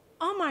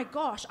 oh my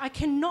gosh, I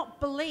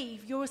cannot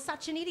believe you're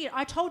such an idiot.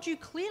 I told you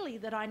clearly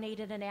that I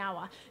needed an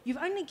hour. You've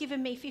only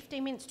given me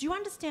 15 minutes. Do you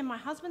understand my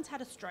husband's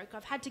had a stroke?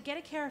 I've had to get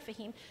a carer for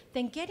him,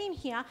 then get in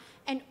here,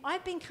 and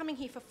I've been coming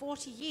here for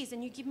 40 years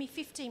and you give me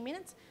 15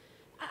 minutes?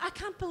 I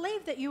can't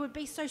believe that you would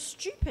be so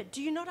stupid.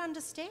 Do you not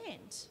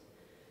understand?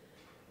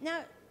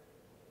 Now,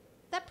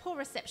 that poor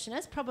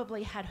receptionist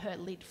probably had her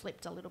lid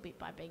flipped a little bit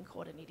by being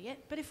called an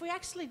idiot. But if we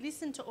actually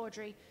listen to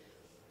Audrey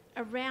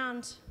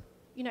around,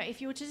 you know,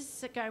 if you were to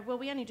just go, well,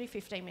 we only do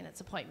 15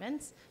 minutes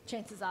appointments,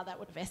 chances are that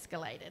would have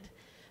escalated.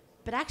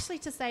 But actually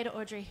to say to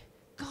Audrey,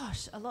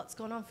 gosh, a lot's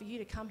gone on for you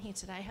to come here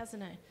today,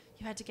 hasn't it?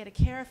 You had to get a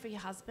carer for your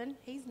husband.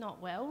 He's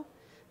not well.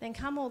 Then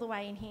come all the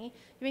way in here.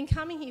 You've been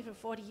coming here for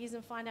 40 years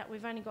and find out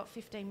we've only got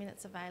 15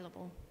 minutes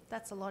available.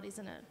 That's a lot,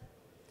 isn't it?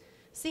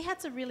 See how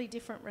it's a really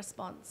different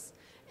response.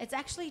 It's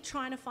actually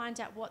trying to find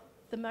out what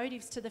the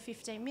motives to the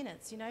 15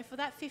 minutes. You know, for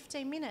that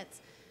 15 minutes,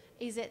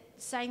 is it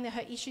saying that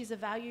her issues of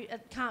value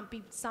can't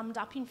be summed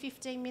up in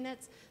 15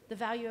 minutes, the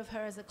value of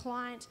her as a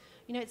client?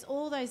 You know, it's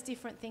all those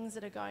different things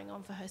that are going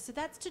on for her. So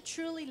that's to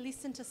truly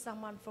listen to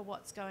someone for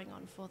what's going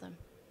on for them.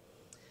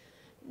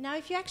 Now,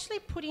 if you actually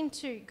put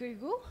into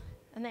Google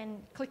and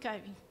then click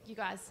over, you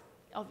guys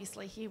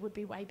obviously here would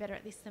be way better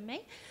at this than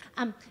me.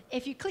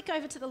 If you click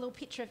over to the little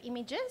picture of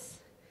images,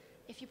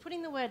 if you put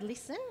in the word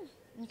listen,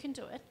 and you can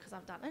do it because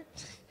I've done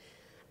it,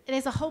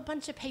 there's a whole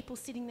bunch of people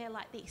sitting there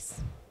like this.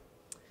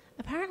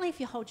 Apparently, if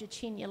you hold your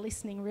chin, you're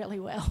listening really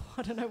well.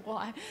 I don't know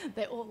why.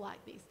 They're all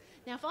like this.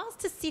 Now, if I was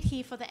to sit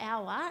here for the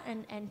hour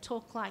and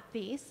talk like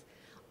this,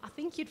 I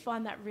think you'd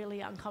find that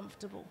really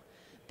uncomfortable.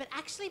 But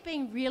actually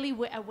being really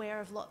aware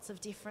of lots of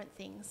different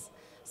things.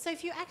 So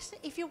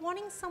if you're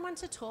wanting someone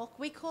to talk,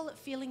 we call it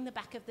feeling the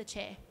back of the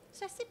chair.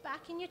 So sit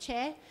back in your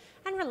chair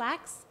and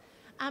relax.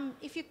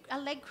 If you're a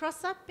leg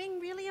crosser, being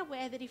really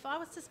aware that if I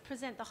was to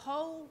present the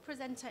whole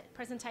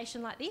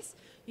presentation like this,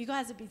 you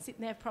guys would be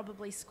sitting there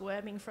probably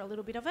squirming for a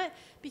little bit of it,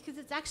 because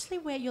it's actually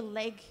where your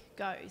leg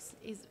goes,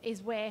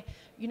 is where,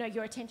 you know,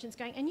 your attention's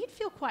going, and you'd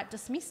feel quite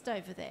dismissed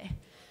over there.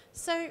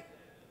 So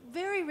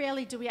very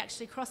rarely do we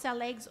actually cross our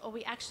legs, or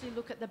we actually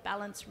look at the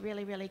balance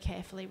really, really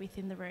carefully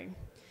within the room.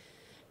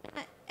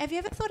 Have you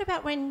ever thought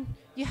about when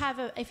you have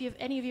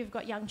any of you have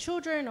got young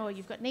children, or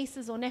you've got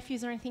nieces or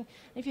nephews or anything,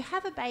 and if you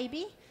have a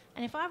baby,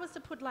 and if I was to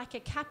put like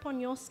a cap on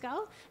your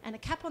skull and a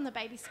cap on the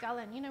baby's skull,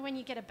 and you know when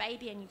you get a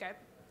baby and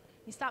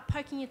you start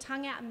poking your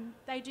tongue out and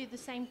they do the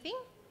same thing?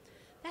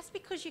 That's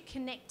because you're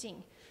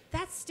connecting.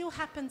 That still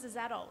happens as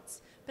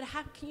adults, but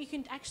you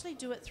can actually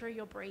do it through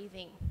your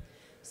breathing.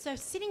 So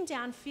sitting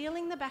down,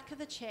 feeling the back of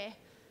the chair,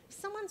 if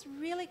someone's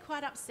really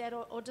quite upset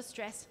or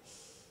distressed,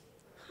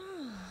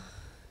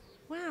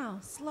 wow,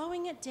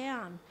 slowing it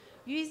down,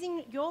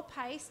 using your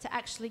pace to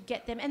actually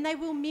get them, and they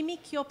will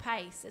mimic your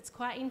pace. It's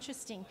quite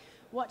interesting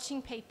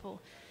watching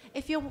people.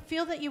 If you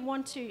feel that you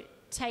want to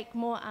take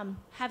more,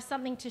 have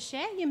something to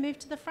share, you move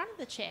to the front of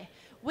the chair.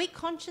 We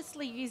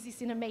consciously use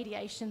this in a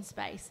mediation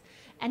space,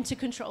 and to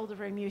control the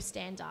room, you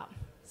stand up.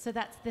 So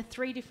that's the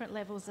 3 different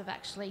levels of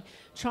actually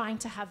trying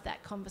to have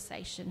that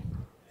conversation.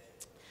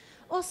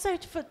 Also,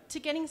 to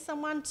getting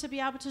someone to be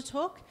able to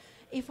talk,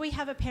 if we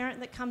have a parent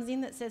that comes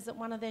in that says that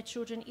one of their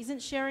children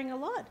isn't sharing a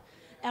lot,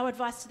 our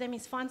advice to them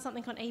is find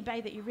something on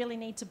eBay that you really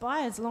need to buy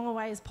as long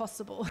away as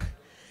possible.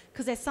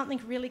 Because there's something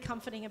really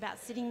comforting about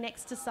sitting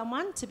next to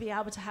someone to be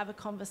able to have a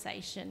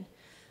conversation.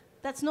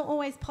 That's not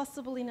always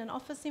possible in an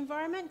office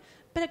environment,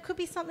 but it could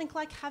be something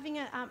like having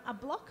a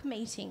block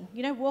meeting.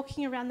 You know,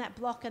 walking around that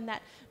block, and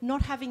that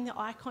not having the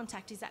eye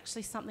contact is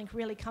actually something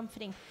really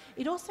comforting.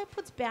 It also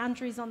puts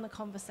boundaries on the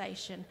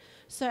conversation.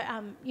 So,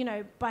 you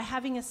know, by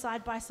having a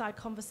side-by-side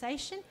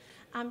conversation,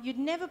 you'd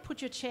never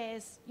put your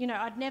chairs, you know,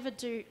 I'd never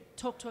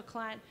talk to a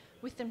client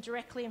with them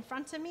directly in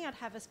front of me. I'd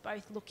have us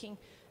both looking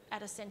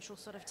at a central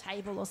sort of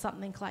table or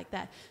something like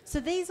that. So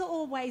these are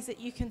all ways that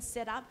you can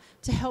set up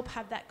to help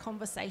have that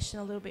conversation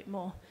a little bit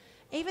more.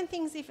 Even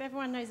things, if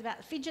everyone knows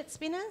about fidget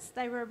spinners,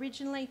 they were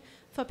originally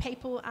for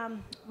people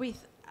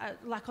with,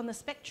 like on the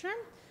spectrum,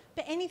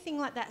 but anything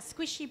like that,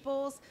 squishy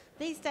balls,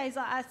 these days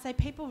I'd say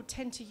people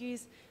tend to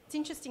use, it's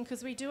interesting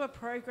because we do a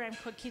program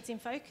called Kids in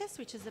Focus,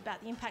 which is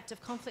about the impact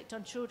of conflict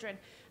on children.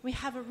 We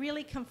have a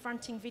really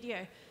confronting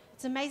video.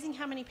 It's amazing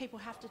how many people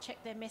have to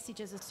check their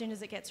messages as soon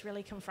as it gets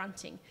really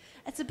confronting.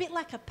 It's a bit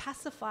like a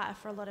pacifier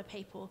for a lot of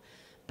people.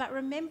 But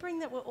remembering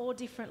that we're all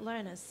different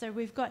learners. So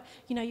we've got,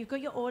 you know, you've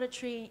got your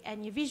auditory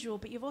and your visual,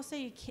 but you've also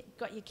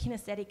got your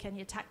kinesthetic and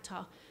your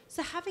tactile.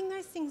 So having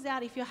those things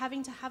out, if you're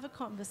having to have a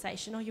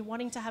conversation or you're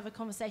wanting to have a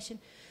conversation,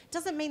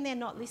 doesn't mean they're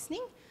not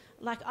listening.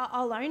 Like,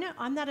 I'll own it.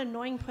 I'm that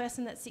annoying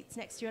person that sits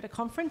next to you at a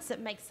conference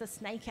that makes the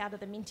snake out of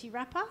the minty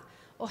wrapper,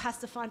 or has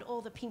to find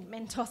all the pink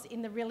Mentos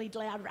in the really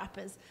loud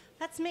wrappers.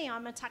 That's me.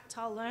 I'm a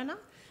tactile learner.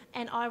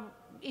 And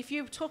if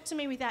you talk to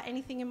me without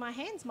anything in my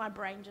hands, my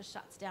brain just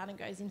shuts down and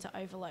goes into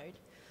overload.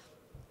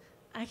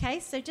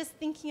 Okay, so just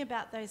thinking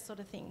about those sort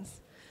of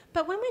things.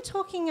 But when we're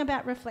talking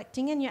about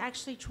reflecting and you're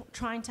actually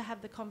trying to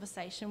have the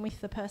conversation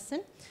with the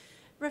person,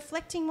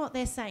 reflecting what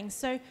they're saying.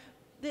 So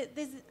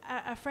there's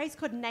a phrase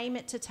called name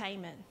it to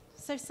tame it.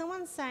 So if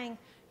someone's saying,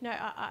 no,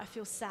 I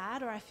feel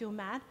sad or I feel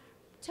mad,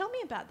 tell me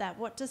about that.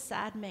 What does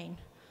sad mean?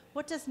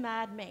 What does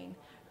mad mean?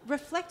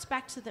 Reflect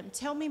back to them.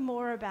 Tell me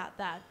more about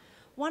that.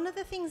 One of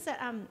the things that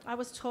I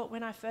was taught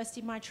when I first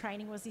did my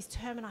training was this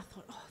term, and I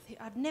thought, oh,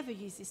 I'd never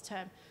use this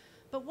term.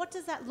 But what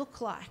does that look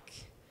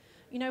like?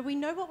 You know, we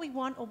know what we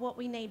want or what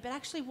we need, but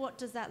actually what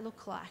does that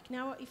look like?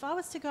 Now, if I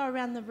was to go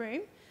around the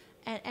room,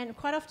 and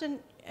quite often,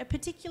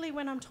 particularly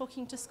when I'm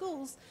talking to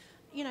schools,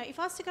 you know, if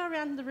I was to go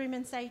around the room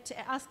and say,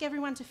 to ask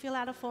everyone to fill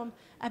out a form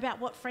about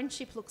what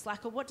friendship looks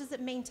like or what does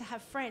it mean to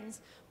have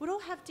friends, we'd all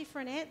have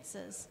different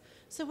answers.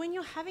 So when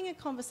you're having a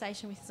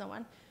conversation with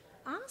someone,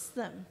 ask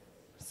them.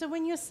 So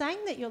when you're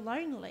saying that you're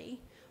lonely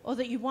or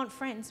that you want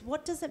friends,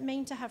 what does it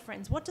mean to have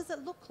friends? What does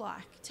it look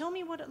like? Tell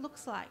me what it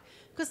looks like.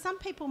 Because some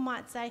people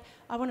might say,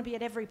 I want to be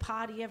at every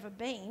party ever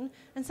been.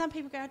 And some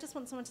people go, I just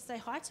want someone to say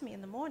hi to me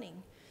in the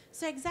morning.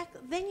 So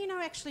then you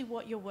know actually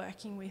what you're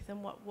working with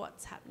and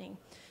what's happening.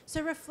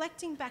 So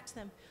reflecting back to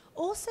them.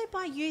 Also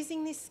by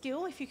using this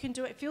skill, if you can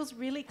do it, it feels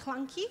really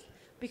clunky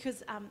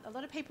because a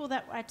lot of people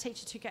that I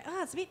teach it to go,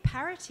 oh, it's a bit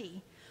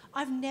parroty.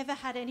 I've never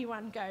had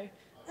anyone go,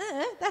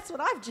 that's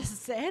what I've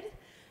just said.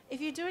 If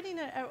you do it in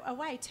a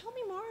way, tell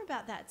me more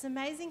about that. It's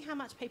amazing how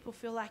much people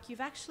feel like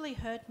you've actually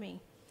heard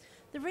me.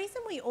 The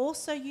reason we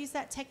also use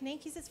that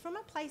technique is it's from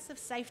a place of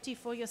safety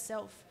for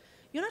yourself.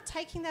 You're not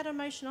taking that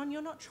emotion on.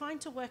 You're not trying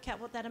to work out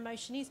what that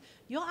emotion is.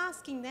 You're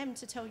asking them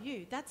to tell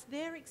you. That's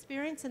their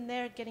experience and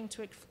they're getting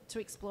to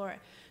explore it.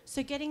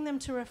 So getting them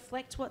to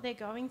reflect what they're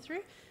going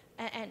through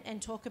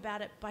and talk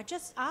about it by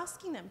just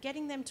asking them,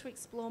 getting them to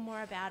explore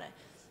more about it.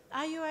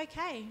 Are you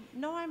okay?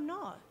 No, I'm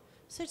not.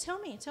 So tell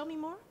me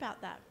more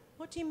about that.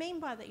 What do you mean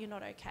by that you're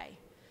not okay?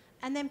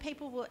 And then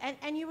people will,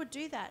 and you would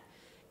do that.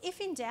 If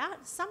in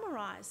doubt,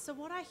 summarise. So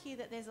what I hear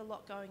that there's a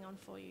lot going on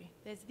for you.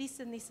 There's this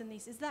and this and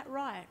this. Is that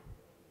right?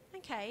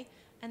 Okay.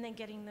 And then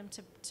getting them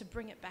to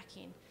bring it back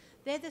in.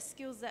 They're the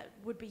skills that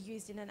would be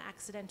used in an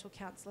accidental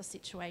counsellor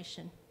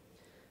situation.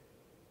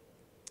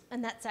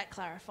 And that's that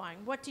clarifying.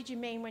 What did you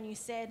mean when you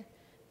said,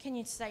 can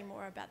you say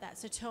more about that?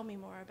 So tell me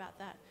more about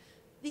that.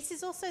 This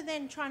is also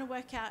then trying to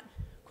work out,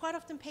 quite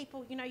often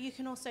people, you know, you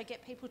can also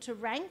get people to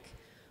rank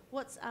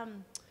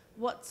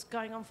what's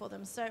going on for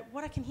them. So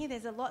what I can hear,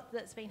 there's a lot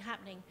that's been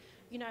happening.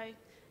 You know,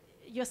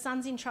 your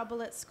son's in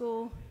trouble at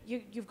school,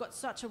 you've got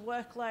such a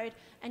workload,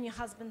 and your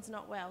husband's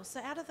not well. So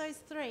out of those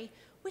three,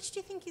 which do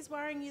you think is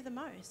worrying you the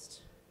most?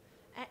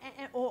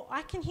 Or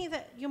I can hear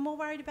that you're more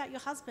worried about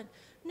your husband.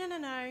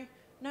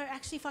 No,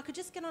 actually, if I could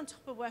just get on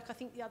top of work, I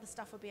think the other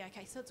stuff would be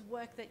okay. So it's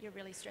work that you're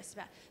really stressed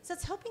about. So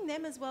it's helping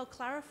them as well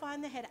clarify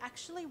in their head,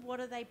 actually, what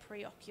are they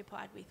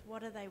preoccupied with?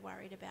 What are they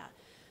worried about?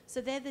 So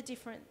they're the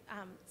different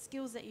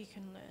skills that you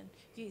can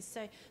use.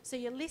 So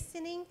you're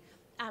listening,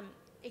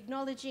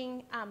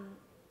 acknowledging,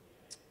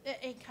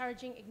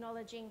 encouraging,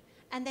 acknowledging,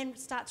 and then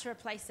start to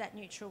replace that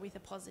neutral with a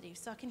positive.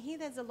 So I can hear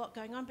there's a lot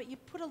going on, but you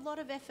put a lot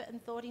of effort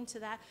and thought into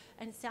that,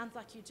 and it sounds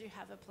like you do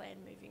have a plan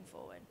moving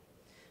forward.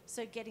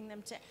 So getting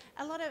them to,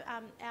 a lot of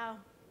our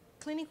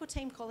clinical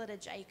team call it a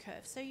J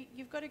curve. So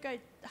you've got to go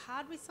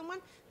hard with someone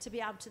to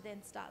be able to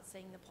then start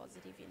seeing the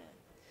positive in it.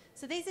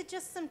 So these are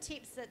just some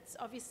tips that's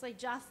obviously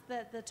just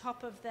the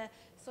top of the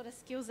sort of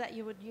skills that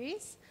you would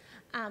use.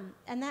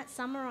 And that's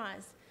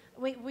summarise.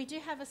 We do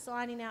have a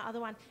sign in our other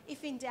one,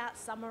 if in doubt,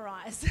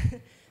 summarise.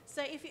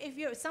 So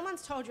if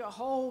someone's told you a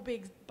whole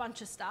big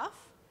bunch of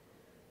stuff,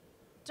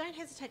 don't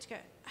hesitate to go,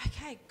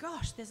 okay,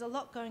 gosh, there's a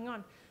lot going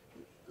on.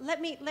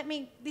 Let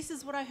me, this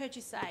is what I heard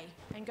you say,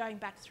 and going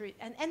back through.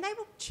 And they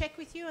will check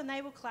with you and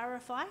they will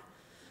clarify.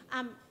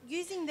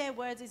 Using their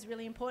words is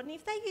really important.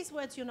 If they use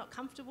words you're not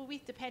comfortable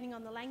with, depending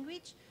on the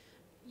language,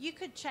 you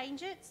could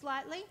change it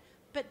slightly,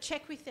 but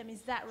check with them,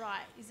 is that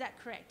right? Is that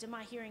correct? Am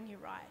I hearing you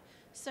right?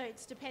 So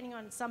it's depending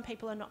on, some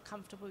people are not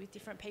comfortable with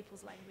different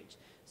people's language.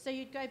 So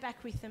you'd go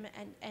back with them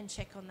and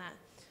check on that.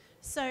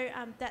 So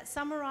that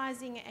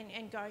summarising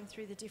and going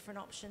through the different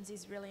options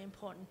is really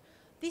important.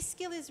 This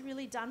skill is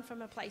really done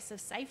from a place of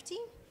safety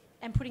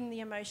and putting the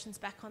emotions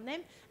back on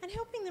them and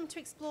helping them to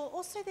explore.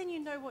 Also, then you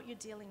know what you're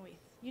dealing with.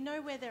 You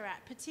know where they're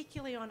at,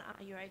 particularly on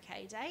Are You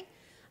OK Day.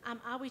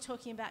 Are we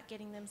talking about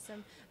getting them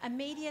some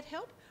immediate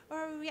help, or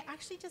are we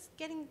actually just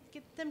get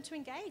them to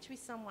engage with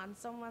someone,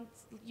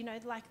 you know,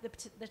 like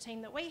the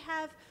team that we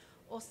have,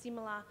 or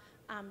similar,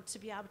 to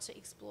be able to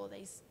explore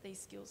these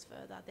skills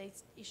further,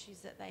 these issues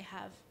that they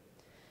have.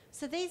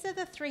 So these are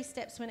the 3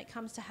 steps when it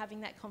comes to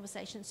having that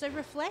conversation. So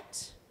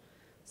reflect.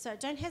 So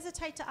don't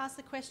hesitate to ask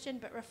the question,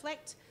 but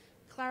reflect,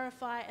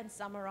 clarify, and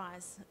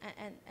summarise,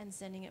 and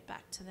sending it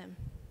back to them.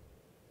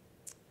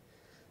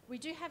 We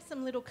do have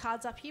some little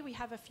cards up here. We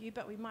have a few,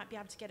 but we might be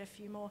able to get a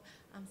few more,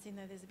 seeing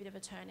though there's a bit of a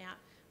turnout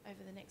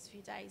over the next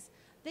few days.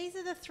 These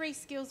are the 3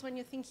 skills when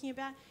you're thinking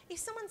about, if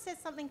someone says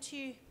something to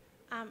you,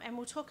 and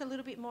we'll talk a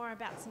little bit more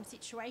about some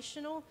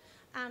situational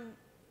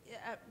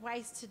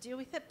ways to deal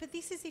with it, but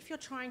this is if you're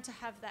trying to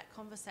have that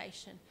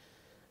conversation.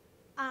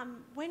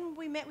 When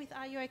we met with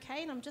Are You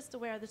OK, and I'm just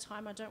aware of the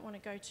time, I don't want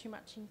to go too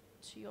much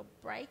into your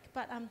break,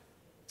 but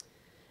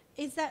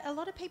is that a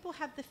lot of people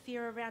have the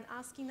fear around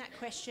asking that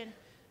question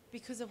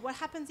because of what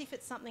happens if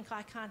it's something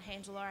I can't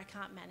handle or I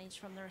can't manage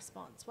from the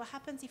response? What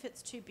happens if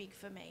it's too big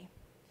for me?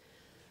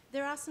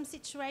 There are some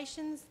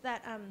situations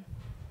that,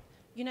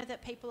 you know,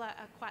 that people are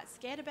quite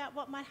scared about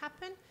what might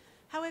happen.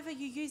 However,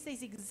 you use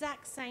these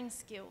exact same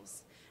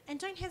skills. And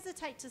don't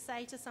hesitate to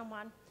say to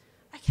someone,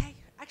 okay,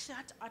 actually,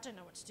 I don't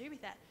know what to do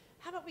with that.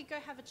 how about we go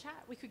have a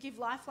chat? We could give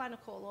Lifeline a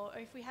call, or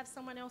if we have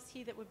someone else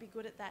here that would be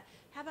good at that,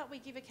 how about we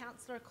give a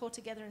counsellor a call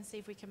together and see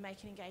if we can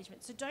make an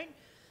engagement? So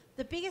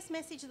the biggest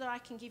message that I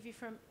can give you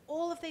from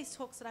all of these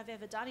talks that I've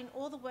ever done, in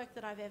all the work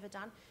that I've ever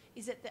done,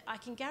 is that I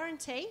can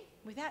guarantee,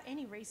 without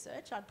any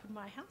research, I'd put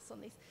my house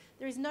on this,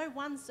 there is no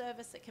one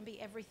service that can be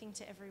everything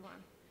to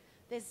everyone.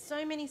 There's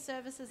so many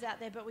services out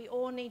there, but we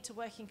all need to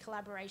work in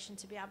collaboration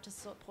to be able to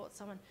support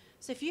someone.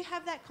 So if you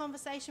have that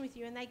conversation with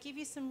you and they give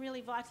you some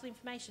really vital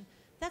information,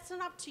 that's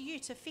not up to you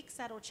to fix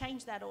that or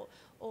change that or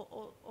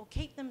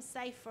keep them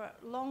safe for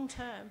long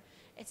term.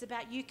 It's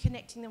about you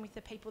connecting them with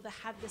the people that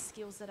have the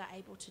skills that are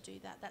able to do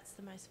that. That's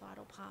the most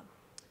vital part.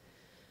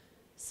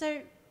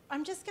 So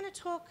I'm just going to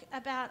talk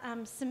about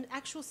some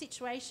actual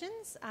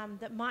situations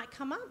that might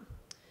come up.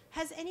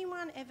 Has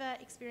anyone ever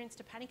experienced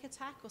a panic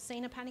attack or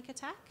seen a panic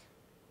attack?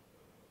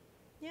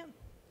 Yeah.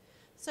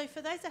 So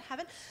for those that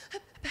haven't,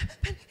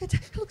 panic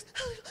attack looks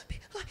a little bit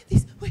like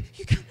this, where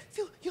you can't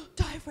feel your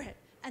diaphragm.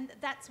 And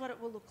that's what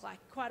it will look like.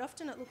 Quite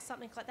often it looks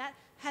something like that.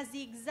 Has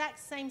the exact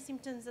same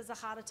symptoms as a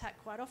heart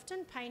attack quite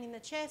often. Pain in the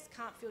chest,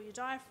 can't feel your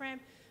diaphragm,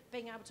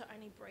 being able to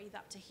only breathe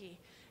up to here.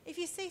 If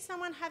you see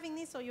someone having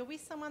this, or you're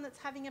with someone that's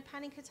having a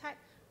panic attack,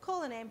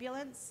 call an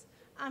ambulance.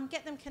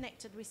 Get them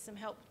connected with some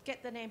help.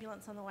 Get an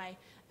ambulance on the way.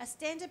 A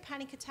standard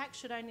panic attack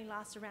should only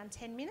last around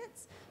 10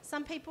 minutes.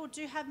 Some people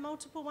do have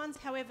multiple ones.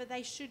 However,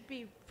 they should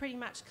be pretty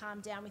much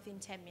calmed down within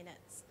 10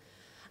 minutes.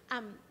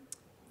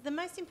 The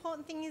most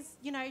important thing is,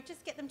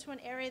 just get them to an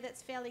area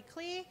that's fairly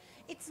clear.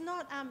 It's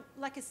not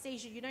like a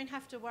seizure. You don't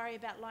have to worry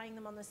about lying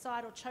them on the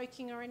side or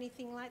choking or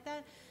anything like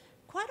that.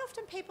 Quite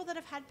often people that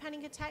have had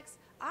panic attacks,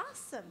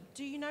 ask them,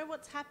 do you know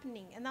what's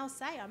happening? And they'll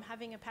say, I'm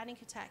having a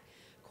panic attack.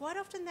 Quite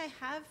often they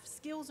have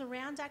skills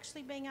around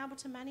actually being able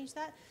to manage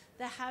that.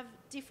 They have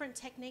different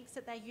techniques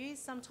that they use.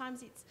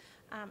 Sometimes it's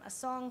a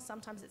song,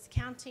 sometimes it's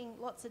counting,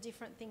 lots of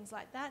different things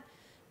like that.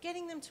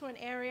 Getting them to an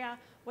area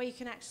where you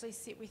can actually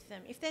sit with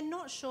them. If they're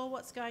not sure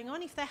what's going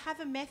on, if they have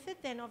a method,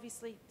 then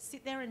obviously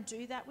sit there and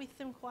do that with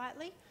them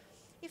quietly.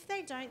 If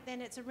they don't,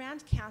 then it's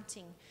around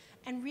counting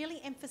and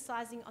really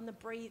emphasising on the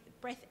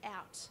breath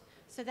out.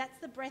 So that's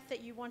the breath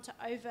that you want to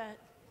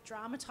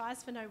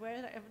over-dramatise, for no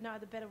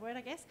other better word,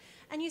 I guess.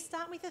 And you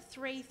start with a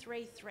 3,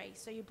 3, 3.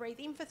 So you breathe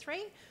in for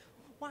 3,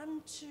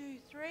 1, 2,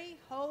 3,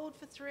 hold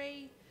for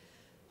 3,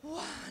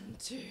 1,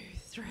 2,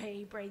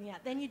 3, breathing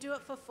out. Then you do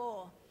it for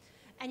 4.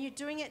 And you're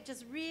doing it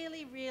just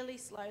really, really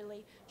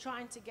slowly,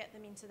 trying to get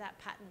them into that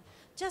pattern.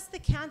 Just the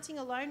counting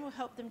alone will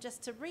help them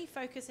just to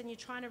refocus, and you're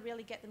trying to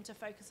really get them to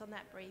focus on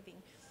that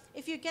breathing.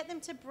 If you get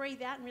them to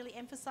breathe out and really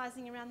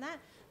emphasising around that,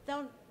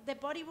 their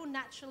body will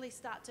naturally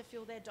start to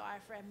feel their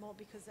diaphragm more,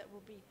 because it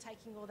will be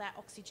taking all that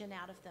oxygen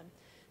out of them.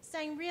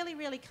 Staying really,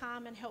 really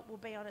calm and help will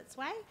be on its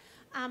way,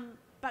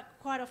 but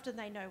quite often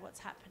they know what's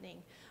happening.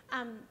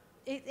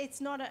 It's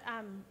not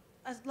a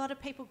lot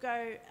of people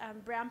go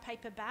brown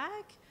paper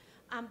bag.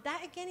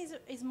 That again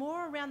is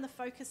more around the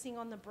focusing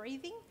on the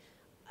breathing.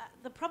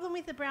 The problem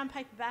with the brown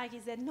paper bag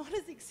is they're not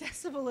as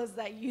accessible as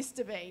they used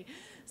to be.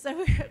 So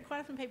quite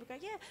often people go,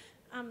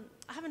 I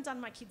haven't done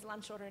my kids'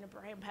 lunch order in a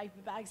brown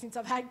paper bag since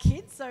I've had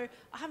kids, so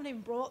I haven't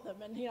even brought them,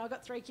 and I've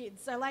got 3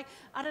 kids. So I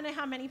don't know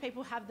how many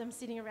people have them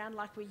sitting around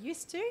like we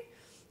used to.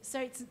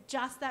 So it's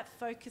just that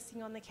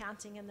focusing on the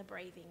counting and the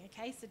breathing,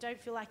 okay? So don't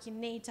feel like you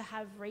need to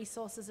have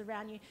resources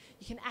around you.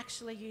 You can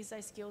actually use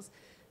those skills.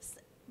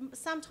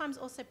 Sometimes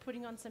also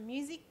putting on some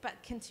music, but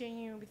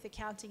continuing with the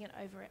counting and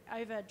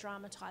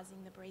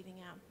over-dramatising the breathing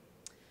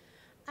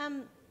out.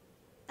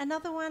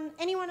 Another one,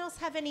 anyone else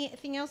have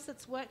anything else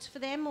that's worked for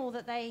them or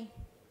that they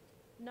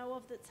know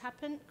of that's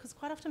happened? Because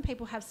quite often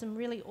people have some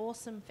really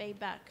awesome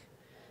feedback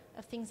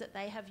of things that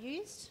they have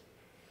used.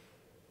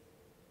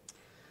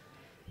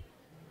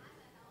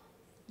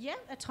 Yeah,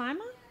 a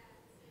timer.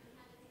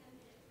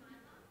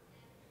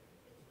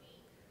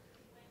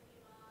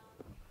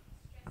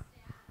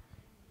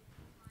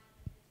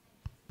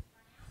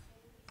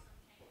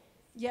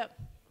 Yep.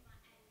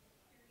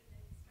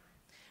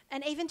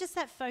 And even just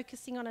that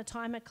focusing on a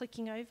timer,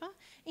 clicking over.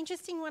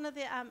 Interesting, one of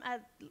the, a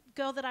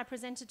girl that I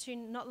presented to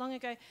not long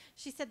ago,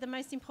 she said the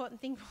most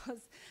important thing was,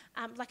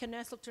 like a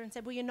nurse looked at her and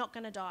said, well, you're not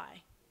going to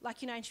die.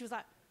 And she was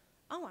like,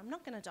 oh, I'm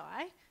not going to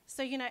die.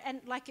 So,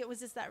 and it was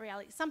just that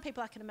reality. Some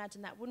people I can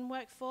imagine that wouldn't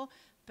work for,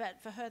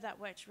 but for her that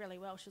worked really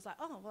well. She was like,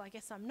 oh, well, I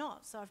guess I'm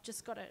not. So I've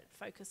just got to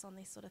focus on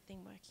this sort of thing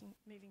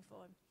moving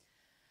forward.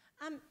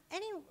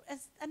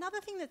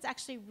 Another thing that's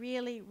actually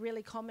really,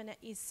 really common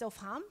is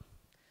self-harm.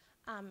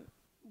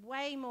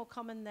 Way more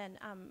common than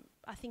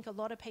I think a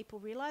lot of people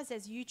realise.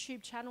 There's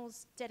YouTube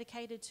channels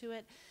dedicated to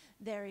it.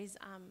 There is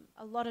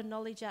a lot of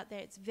knowledge out there.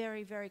 It's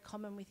very, very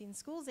common within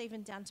schools,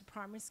 even down to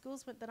primary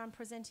schools that I'm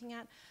presenting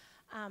at.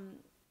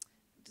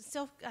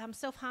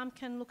 Self-harm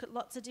can look at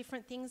lots of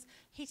different things.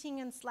 Hitting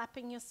and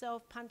slapping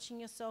yourself, punching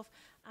yourself,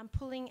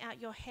 pulling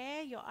out your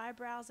hair, your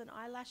eyebrows and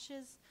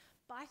eyelashes,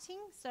 biting,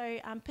 so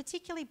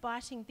particularly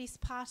biting this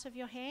part of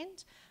your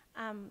hand,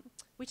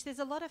 which there's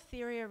a lot of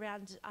theory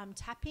around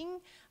tapping,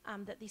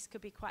 that this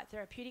could be quite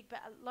therapeutic, but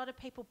a lot of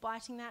people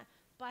biting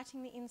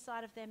the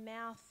inside of their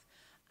mouth.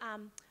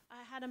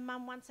 I had a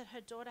mum once that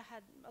her daughter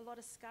had a lot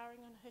of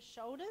scarring on her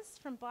shoulders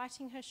from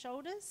biting her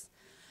shoulders.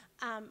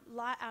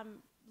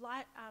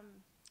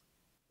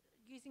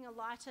 Using a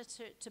lighter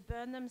to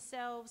burn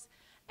themselves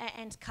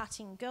and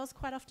cutting. Girls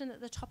quite often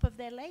at the top of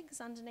their legs,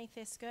 underneath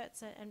their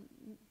skirts, and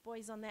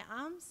boys on their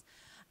arms.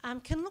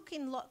 Can look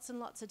in lots and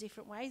lots of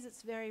different ways.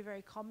 It's very,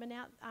 very common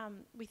out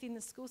within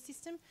the school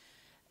system.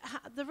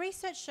 The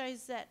research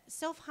shows that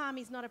self-harm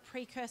is not a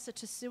precursor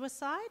to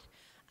suicide.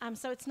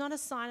 So it's not a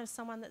sign of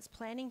someone that's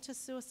planning to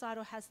suicide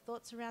or has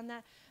thoughts around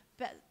that,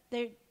 but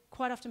they're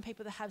quite often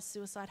people that have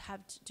suicide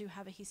do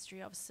have a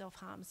history of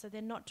self-harm. So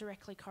they're not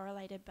directly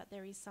correlated, but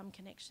there is some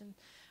connection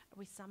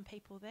with some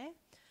people there.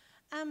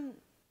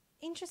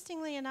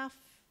 Interestingly enough,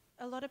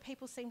 a lot of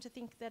people seem to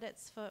think that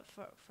it's for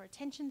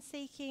attention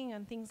seeking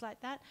and things like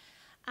that.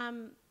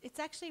 It's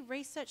actually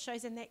research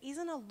shows, and there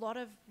isn't a lot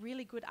of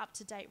really good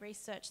up-to-date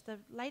research. The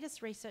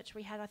latest research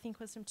we had, I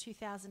think, was from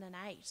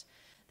 2008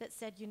 that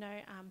said,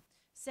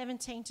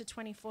 17 to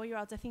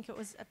 24-year-olds, I think it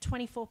was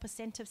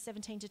 24% of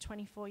 17 to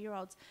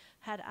 24-year-olds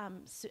had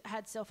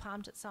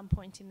self-harmed at some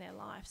point in their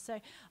life.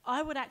 So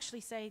I would actually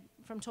say,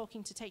 from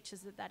talking to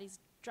teachers, that is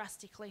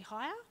drastically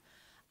higher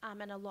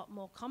and a lot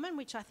more common,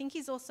 which I think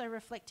is also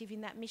reflective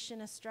in that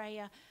Mission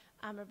Australia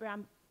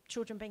around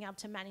children being able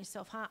to manage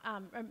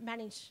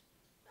manage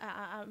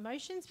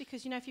emotions,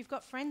 because, if you've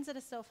got friends that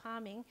are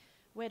self-harming,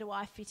 where do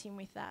I fit in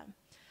with that?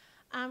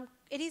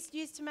 It is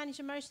used to manage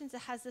emotions.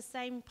 It has the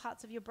same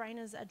parts of your brain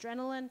as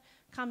adrenaline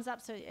comes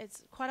up, so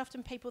it's quite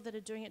often people that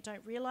are doing it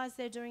don't realise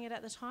they're doing it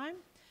at the time.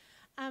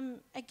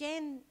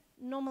 Again,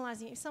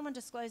 normalising. If someone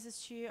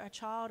discloses to you, a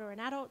child or an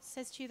adult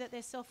says to you that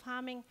they're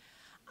self-harming,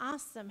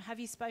 ask them, have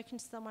you spoken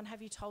to someone?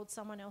 Have you told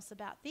someone else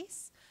about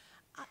this?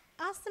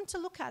 Ask them to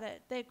look at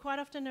it. They're quite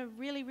often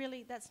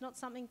that's not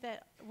something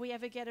that we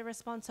ever get a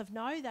response of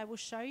no, they will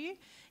show you.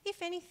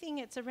 If anything,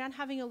 it's around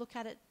having a look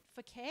at it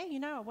for care.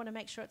 I want to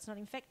make sure it's not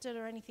infected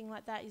or anything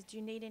like that. Do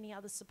you need any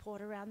other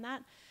support around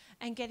that?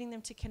 And getting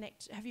them to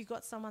connect. Have you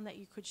got someone that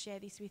you could share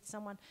this with,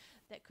 someone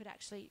that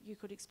you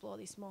could explore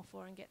this more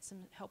for and get some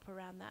help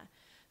around that?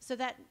 So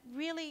that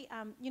really,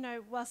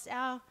 whilst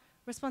our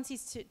response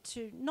is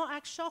to not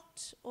act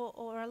shocked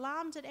or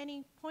alarmed at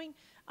any point,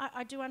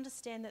 I do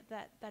understand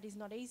that is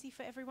not easy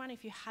for everyone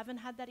if you haven't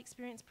had that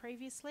experience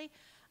previously,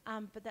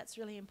 but that's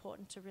really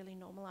important to really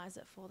normalise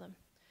it for them.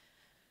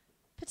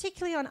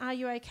 Particularly on Are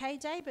You OK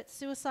Day, but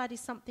suicide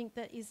is something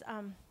that is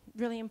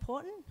really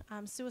important.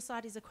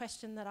 Suicide is a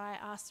question that I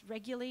ask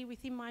regularly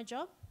within my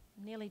job,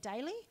 nearly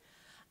daily.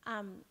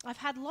 I've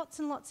had lots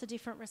and lots of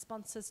different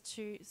responses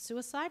to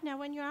suicide. Now,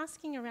 when you're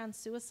asking around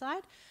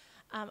suicide,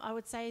 I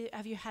would say,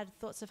 have you had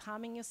thoughts of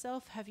harming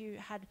yourself?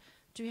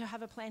 Do you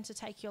have a plan to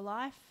take your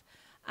life?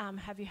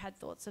 Have you had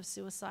thoughts of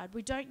suicide?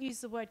 We don't use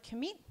the word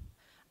commit.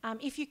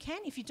 If you can,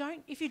 if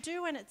you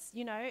do, and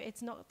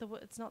it's not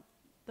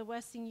the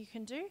worst thing you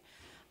can do.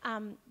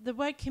 The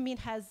word commit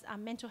has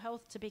mental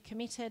health. To be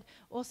committed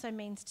also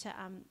means to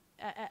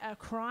a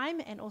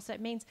crime, and also it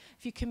means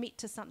if you commit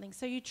to something.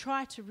 So you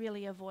try to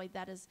really avoid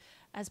that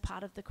as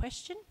part of the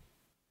question.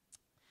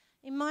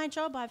 In my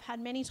job, I've had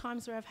many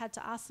times where I've had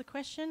to ask the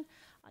question.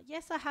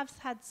 Yes, I have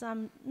had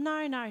some,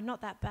 no,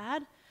 not that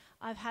bad.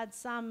 I've had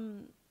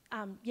some,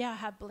 I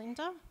have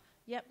Belinda.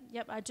 Yep,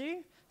 I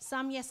do.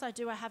 Some, yes, I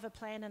do. I have a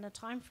plan and a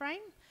time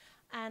frame.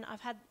 And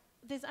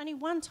there's only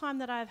one time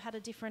that I've had a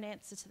different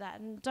answer to that.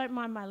 And don't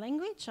mind my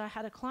language. I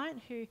had a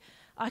client who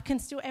I can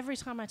still, every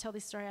time I tell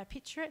this story, I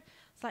picture it.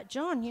 It's like,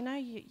 John,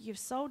 you've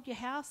sold your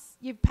house,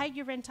 you've paid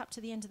your rent up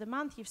to the end of the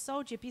month, you've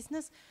sold your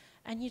business,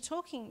 and you're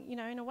talking,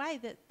 in a way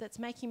that's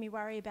making me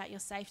worry about your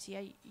safety.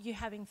 Are you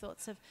having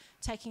thoughts of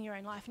taking your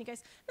own life? And he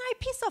goes, no,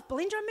 piss off,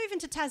 Belinda, I'm moving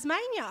to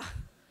Tasmania.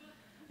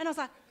 And I was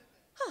like,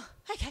 oh,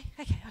 okay,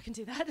 I can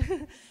do that.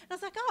 And I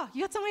was like, oh,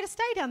 you got somewhere to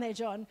stay down there,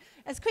 John.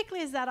 As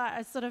quickly as that,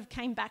 I sort of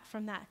came back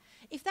from that.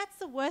 If that's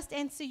the worst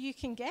answer you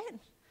can get,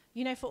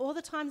 for all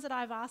the times that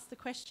I've asked the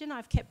question,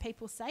 I've kept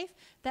people safe,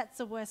 that's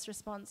the worst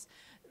response.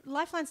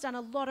 Lifeline's done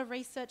a lot of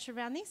research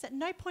around this. At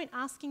no point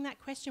asking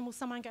that question will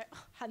someone go,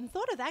 oh, hadn't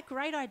thought of that,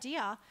 great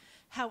idea.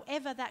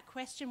 However, that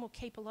question will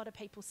keep a lot of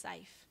people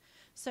safe.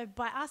 So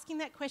by asking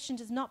that question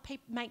does not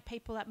make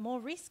people at more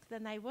risk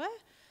than they were,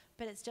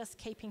 but it's just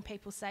keeping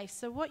people safe.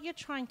 So what you're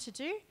trying to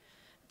do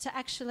to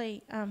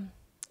actually,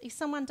 if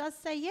someone does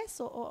say yes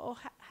or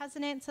has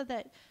an answer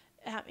that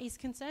is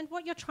concerned,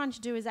 what you're trying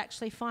to do is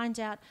actually find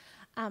out,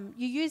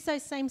 you use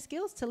those same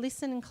skills to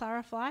listen and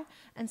clarify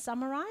and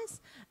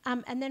summarise,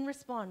 and then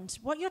respond.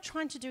 What you're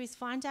trying to do is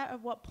find out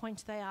at what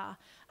point they are.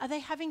 Are they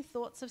having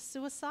thoughts of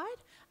suicide,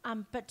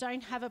 but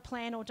don't have a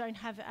plan or don't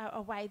have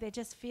a way, they're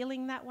just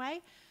feeling that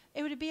way?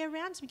 It would be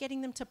around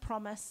getting them to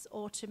promise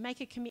or to make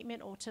a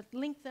commitment or to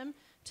link them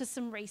to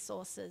some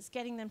resources,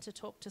 getting them to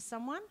talk to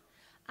someone.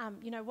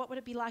 What would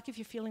it be like if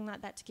you're feeling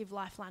like that to give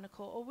Lifeline a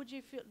call? Or would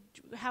you feel,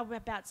 how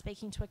about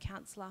speaking to a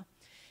counsellor?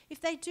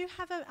 If they do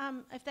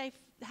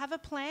have a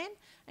plan,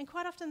 and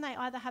quite often they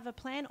either have a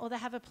plan or they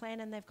have a plan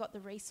and they've got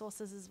the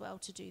resources as well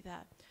to do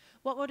that.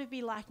 What would it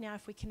be like now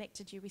if we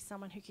connected you with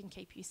someone who can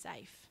keep you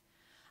safe?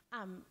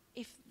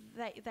 If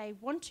they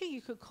want to,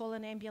 you could call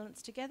an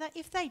ambulance together.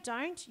 If they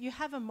don't, you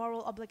have a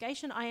moral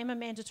obligation. I am a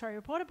mandatory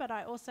reporter, but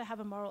I also have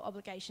a moral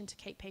obligation to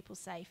keep people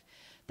safe.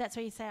 That's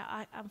where you say,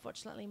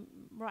 unfortunately,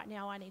 right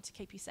now I need to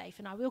keep you safe.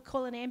 And I will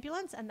call an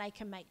ambulance and they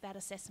can make that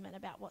assessment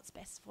about what's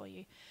best for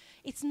you.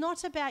 It's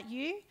not about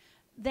you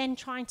then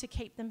trying to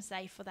keep them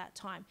safe for that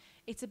time.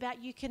 It's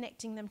about you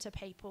connecting them to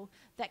people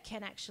that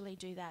can actually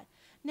do that.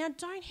 Now,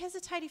 don't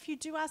hesitate if you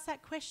do ask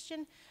that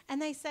question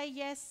and they say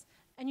yes,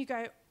 and you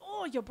go,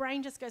 oh, your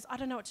brain just goes, I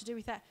don't know what to do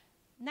with that.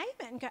 Name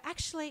it and go,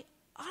 actually,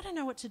 I don't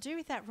know what to do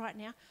with that right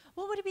now.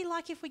 What would it be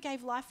like if we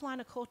gave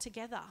Lifeline a call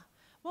together?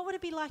 What would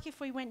it be like if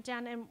we went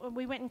down and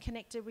we went and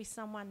connected with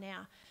someone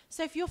now?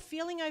 So if you're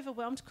feeling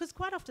overwhelmed, because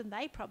quite often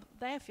they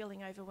are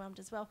feeling overwhelmed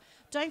as well,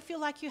 don't feel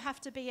like you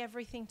have to be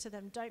everything to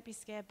them. Don't be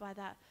scared by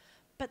that.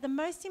 But the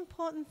most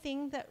important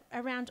thing that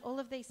around all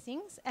of these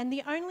things, and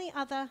the only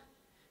other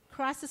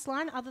crisis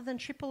line other than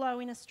 000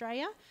 in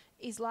Australia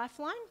is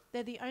Lifeline.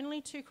 They're the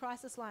only two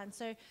crisis lines.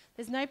 So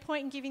there's no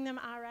point in giving them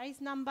RA's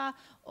number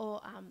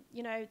or,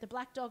 the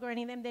Black Dog or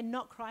any of them. They're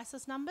not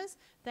crisis numbers.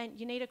 Then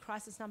you need a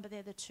crisis number.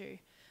 They're the two.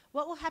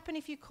 What will happen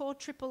if you call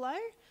 000?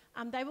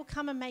 They will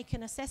come and make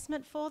an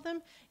assessment for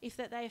them. If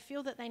that they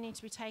feel that they need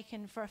to be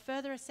taken for a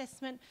further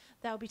assessment,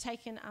 they'll be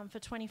taken for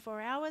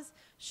 24 hours.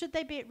 Should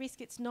they be at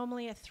risk, it's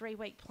normally a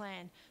 3-week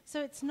plan.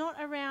 So it's not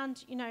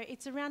around,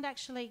 it's around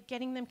actually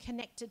getting them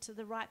connected to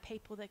the right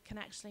people that can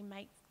actually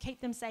keep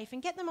them safe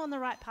and get them on the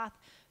right path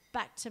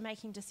back to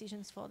making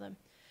decisions for them.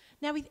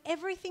 Now, with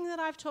everything that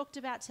I've talked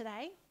about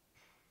today,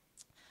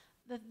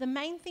 the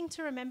main thing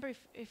to remember,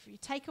 if you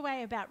take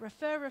away about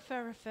refer,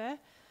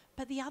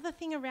 but the other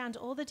thing around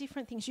all the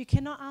different things, you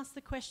cannot ask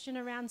the question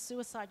around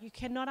suicide. You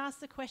cannot ask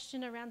the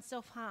question around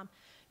self-harm.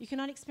 You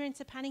cannot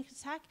experience a panic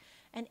attack.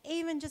 And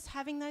even just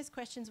having those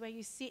questions where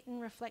you sit and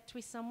reflect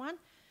with someone,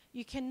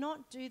 you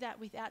cannot do that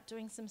without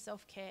doing some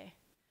self-care.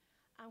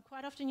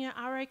 Quite often,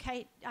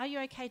 Are You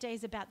OK Day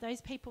is about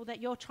those people that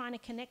you're trying to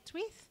connect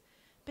with,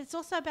 but it's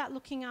also about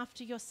looking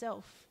after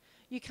yourself.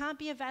 You can't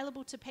be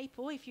available to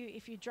people if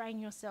you drain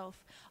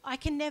yourself. I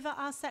can never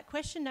ask that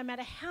question, no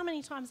matter how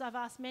many times I've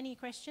asked many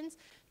questions,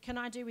 can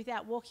I do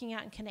without walking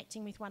out and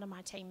connecting with one of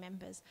my team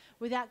members,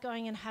 without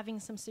going and having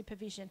some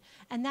supervision.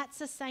 And that's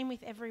the same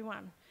with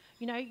everyone.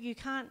 You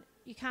can't,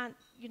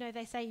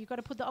 they say you've got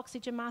to put the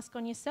oxygen mask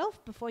on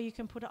yourself before you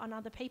can put it on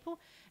other people.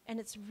 And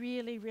it's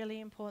really,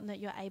 really important that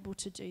you're able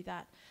to do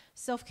that.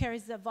 Self-care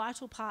is the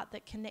vital part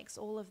that connects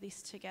all of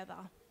this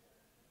together.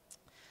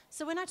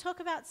 So when I talk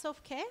about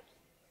self-care,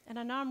 and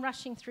I know I'm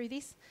rushing through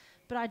this,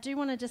 but I do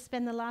want to just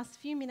spend the last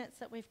few minutes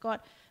that we've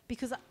got,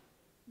 because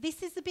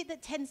this is the bit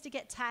that tends to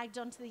get tagged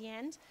onto the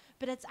end,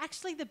 but it's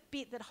actually the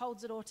bit that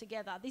holds it all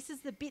together. This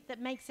is the bit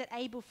that makes it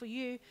able for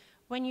you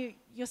when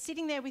you're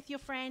sitting there with your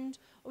friend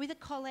or with a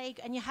colleague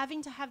and you're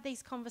having to have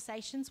these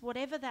conversations,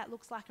 whatever that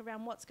looks like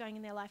around what's going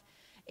in their life.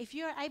 If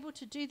you're able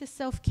to do the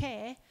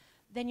self-care,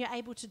 then you're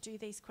able to do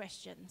these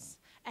questions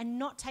and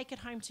not take it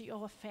home to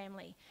your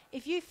family.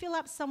 If you fill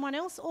up someone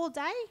else all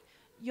day,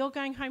 you're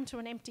going home to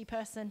an empty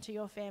person, to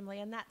your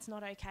family, and that's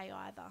not okay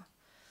either.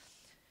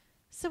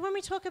 So when we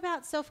talk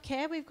about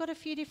self-care, we've got a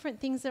few different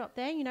things up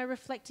there,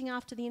 reflecting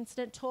after the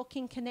incident,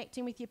 talking,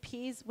 connecting with your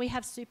peers. We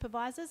have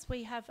supervisors.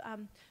 We have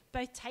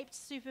both taped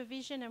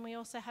supervision and we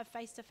also have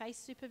face-to-face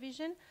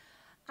supervision.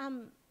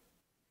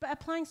 But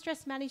applying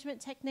stress management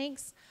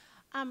techniques,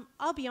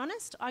 I'll be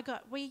honest,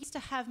 we used to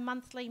have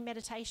monthly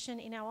meditation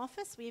in our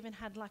office. We even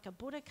had like a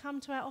Buddha come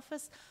to our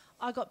office.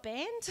 I got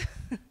banned.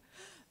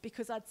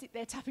 Because I'd sit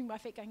there tapping my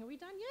feet going, are we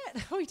done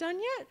yet? Are we done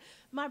yet?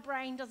 My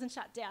brain doesn't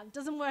shut down. It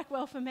doesn't work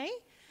well for me.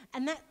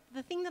 And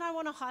the thing that I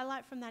want to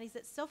highlight from that is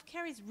that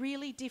self-care is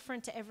really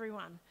different to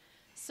everyone.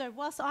 So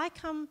whilst I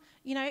come,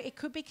 it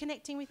could be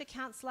connecting with a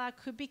counsellor,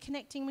 could be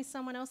connecting with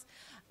someone else.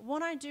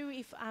 What I do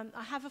if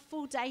I have a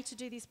full day to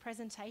do this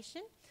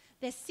presentation,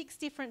 there's 6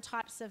 different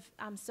types of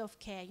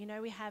self-care.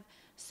 We have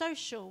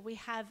social, we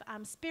have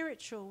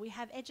spiritual, we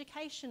have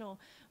educational,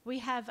 we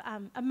have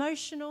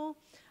emotional,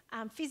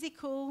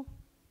 physical.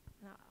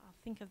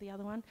 I'll think of the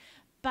other one.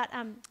 But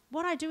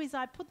what I do is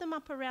I put them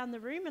up around the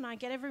room and I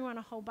get everyone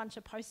a whole bunch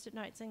of post-it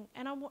notes and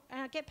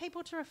I get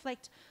people to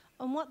reflect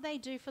on what they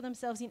do for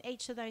themselves in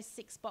each of those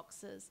 6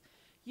 boxes.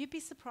 You'd be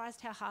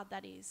surprised how hard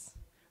that is.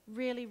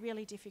 Really,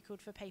 really difficult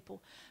for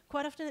people.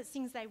 Quite often it's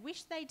things they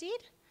wish they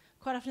did.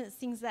 Quite often it's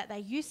things that they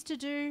used to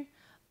do.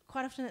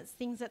 Quite often it's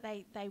things that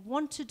they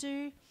want to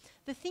do.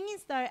 The thing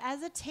is, though,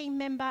 as a team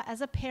member,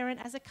 as a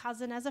parent, as a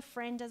cousin, as a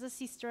friend, as a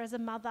sister, as a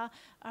mother,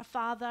 a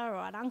father or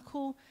an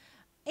uncle,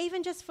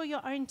 even just for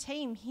your own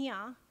team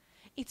here,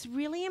 it's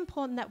really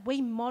important that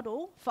we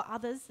model for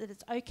others that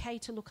it's okay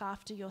to look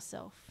after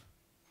yourself.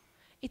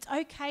 It's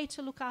okay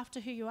to look after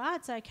who you are.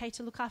 It's okay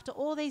to look after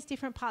all these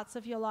different parts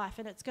of your life,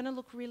 and it's going to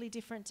look really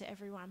different to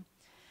everyone.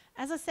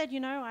 As I said,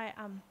 I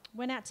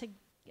went out to,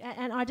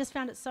 and I just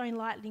found it so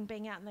enlightening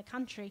being out in the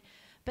country.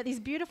 But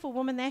this beautiful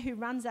woman there who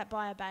runs that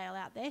Buy a Bale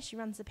out there, she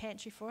runs the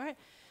pantry for it,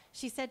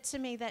 she said to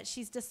me that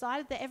she's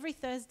decided that every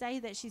Thursday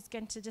that she's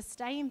going to just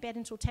stay in bed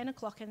until 10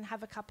 o'clock and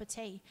have a cup of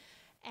tea.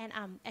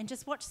 and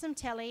just watch some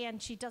telly,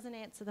 and she doesn't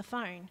answer the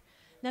phone.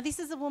 Now, this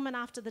is a woman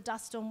after the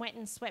dust storm went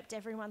and swept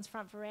everyone's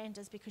front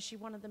verandas because she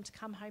wanted them to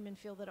come home and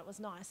feel that it was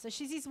nice. So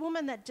she's this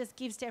woman that just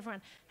gives to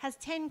everyone, has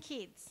 10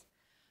 kids.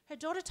 Her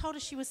daughter told her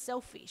she was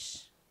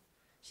selfish.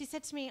 She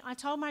said to me, I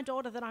told my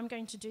daughter that I'm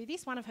going to do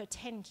this, one of her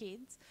 10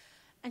 kids,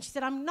 and she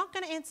said, I'm not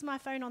going to answer my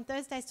phone on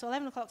Thursdays till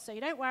 11 o'clock, so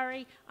you don't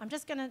worry, I'm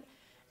just going to...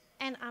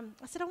 And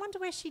I said, I wonder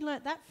where she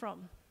learnt that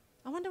from.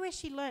 I wonder where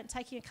she learnt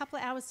taking a couple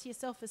of hours to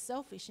yourself is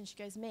selfish. And she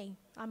goes, me.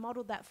 I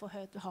modelled that for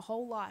her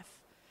whole life,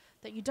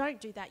 that you don't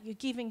do that. You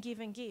give and give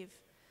and give.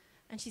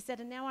 And she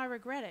said, and now I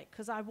regret it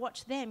because I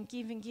watch them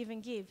give and give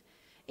and give.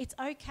 It's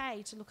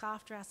okay to look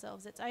after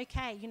ourselves. It's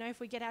okay. You know,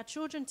 if we get our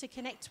children to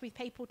connect with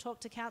people,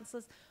 talk to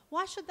counsellors,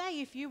 why should they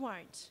if you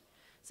won't?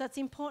 So it's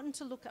important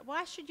to look at,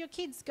 why should your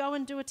kids go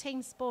and do a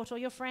team sport or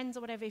your friends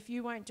or whatever if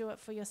you won't do it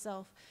for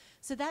yourself?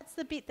 So that's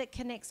the bit that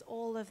connects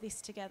all of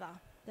this together,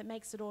 that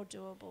makes it all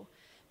doable.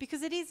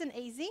 Because it isn't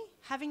easy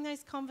having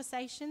those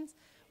conversations.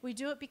 We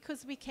do it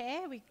because we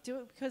care. We do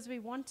it because we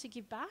want to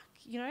give back,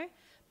 you know.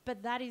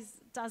 But that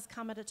does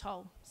come at a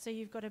toll. So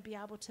you've got to be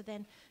able to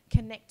then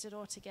connect it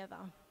all together.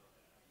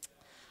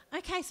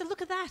 Okay, so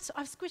look at that.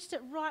 I've squished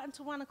it right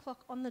until 1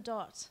 o'clock on the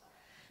dot.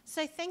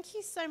 So thank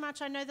you so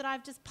much. I know that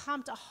I've just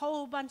pumped a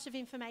whole bunch of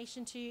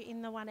information to you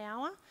in the 1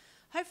 hour.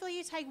 Hopefully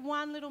you take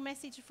one little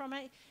message from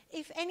it.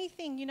 If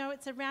anything, you know,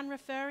 it's around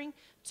referring.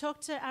 Talk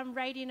to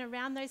Radian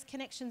around those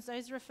connections,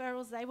 those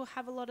referrals. They will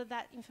have a lot of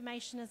that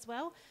information as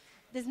well.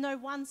 There's no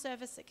one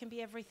service that can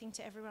be everything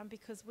to everyone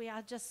because we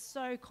are just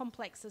so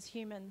complex as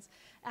humans.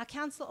 Our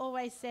counsellor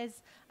always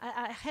says,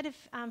 our head of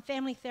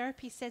family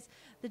therapy says,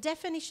 the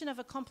definition of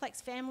a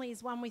complex family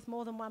is one with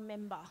more than one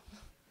member.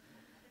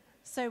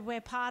 So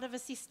we're part of a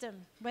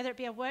system, whether it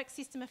be a work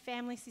system, a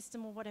family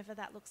system, or whatever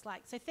that looks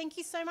like. So thank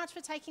you so much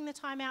for taking the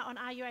time out on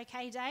Are You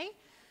OK Day.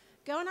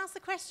 Go and ask the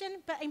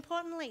question, but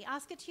importantly,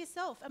 ask it to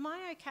yourself. Am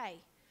I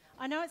okay?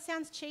 I know it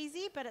sounds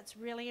cheesy, but it's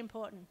really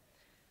important.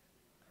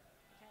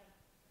 Okay.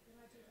 Do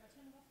I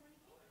turn it off or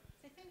anything?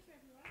 So thank you,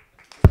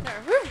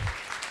 everyone.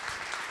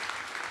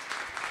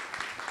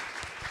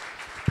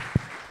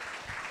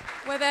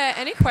 Were there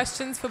any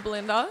questions for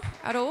Belinda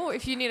at all?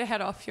 If you need to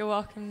head off, you're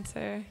welcome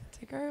to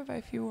go, but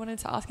if you wanted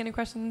to ask any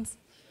questions,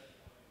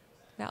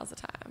 now's the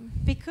time.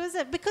 Because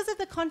of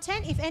the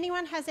content, if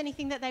anyone has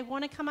anything that they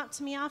want to come up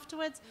to me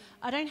afterwards,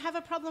 I don't have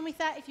a problem with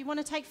that. If you want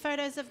to take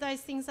photos of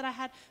those things that I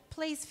had,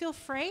 please feel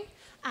free.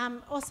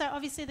 Also,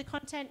 obviously, the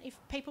content, if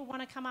people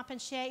want to come up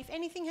and share, if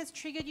anything has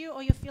triggered you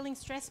or you're feeling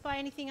stressed by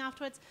anything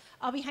afterwards,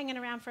 I'll be hanging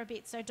around for a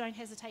bit, so don't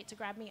hesitate to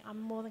grab me.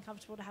 I'm more than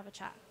comfortable to have a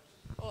chat.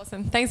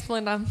 Awesome. Thanks,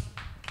 Belinda.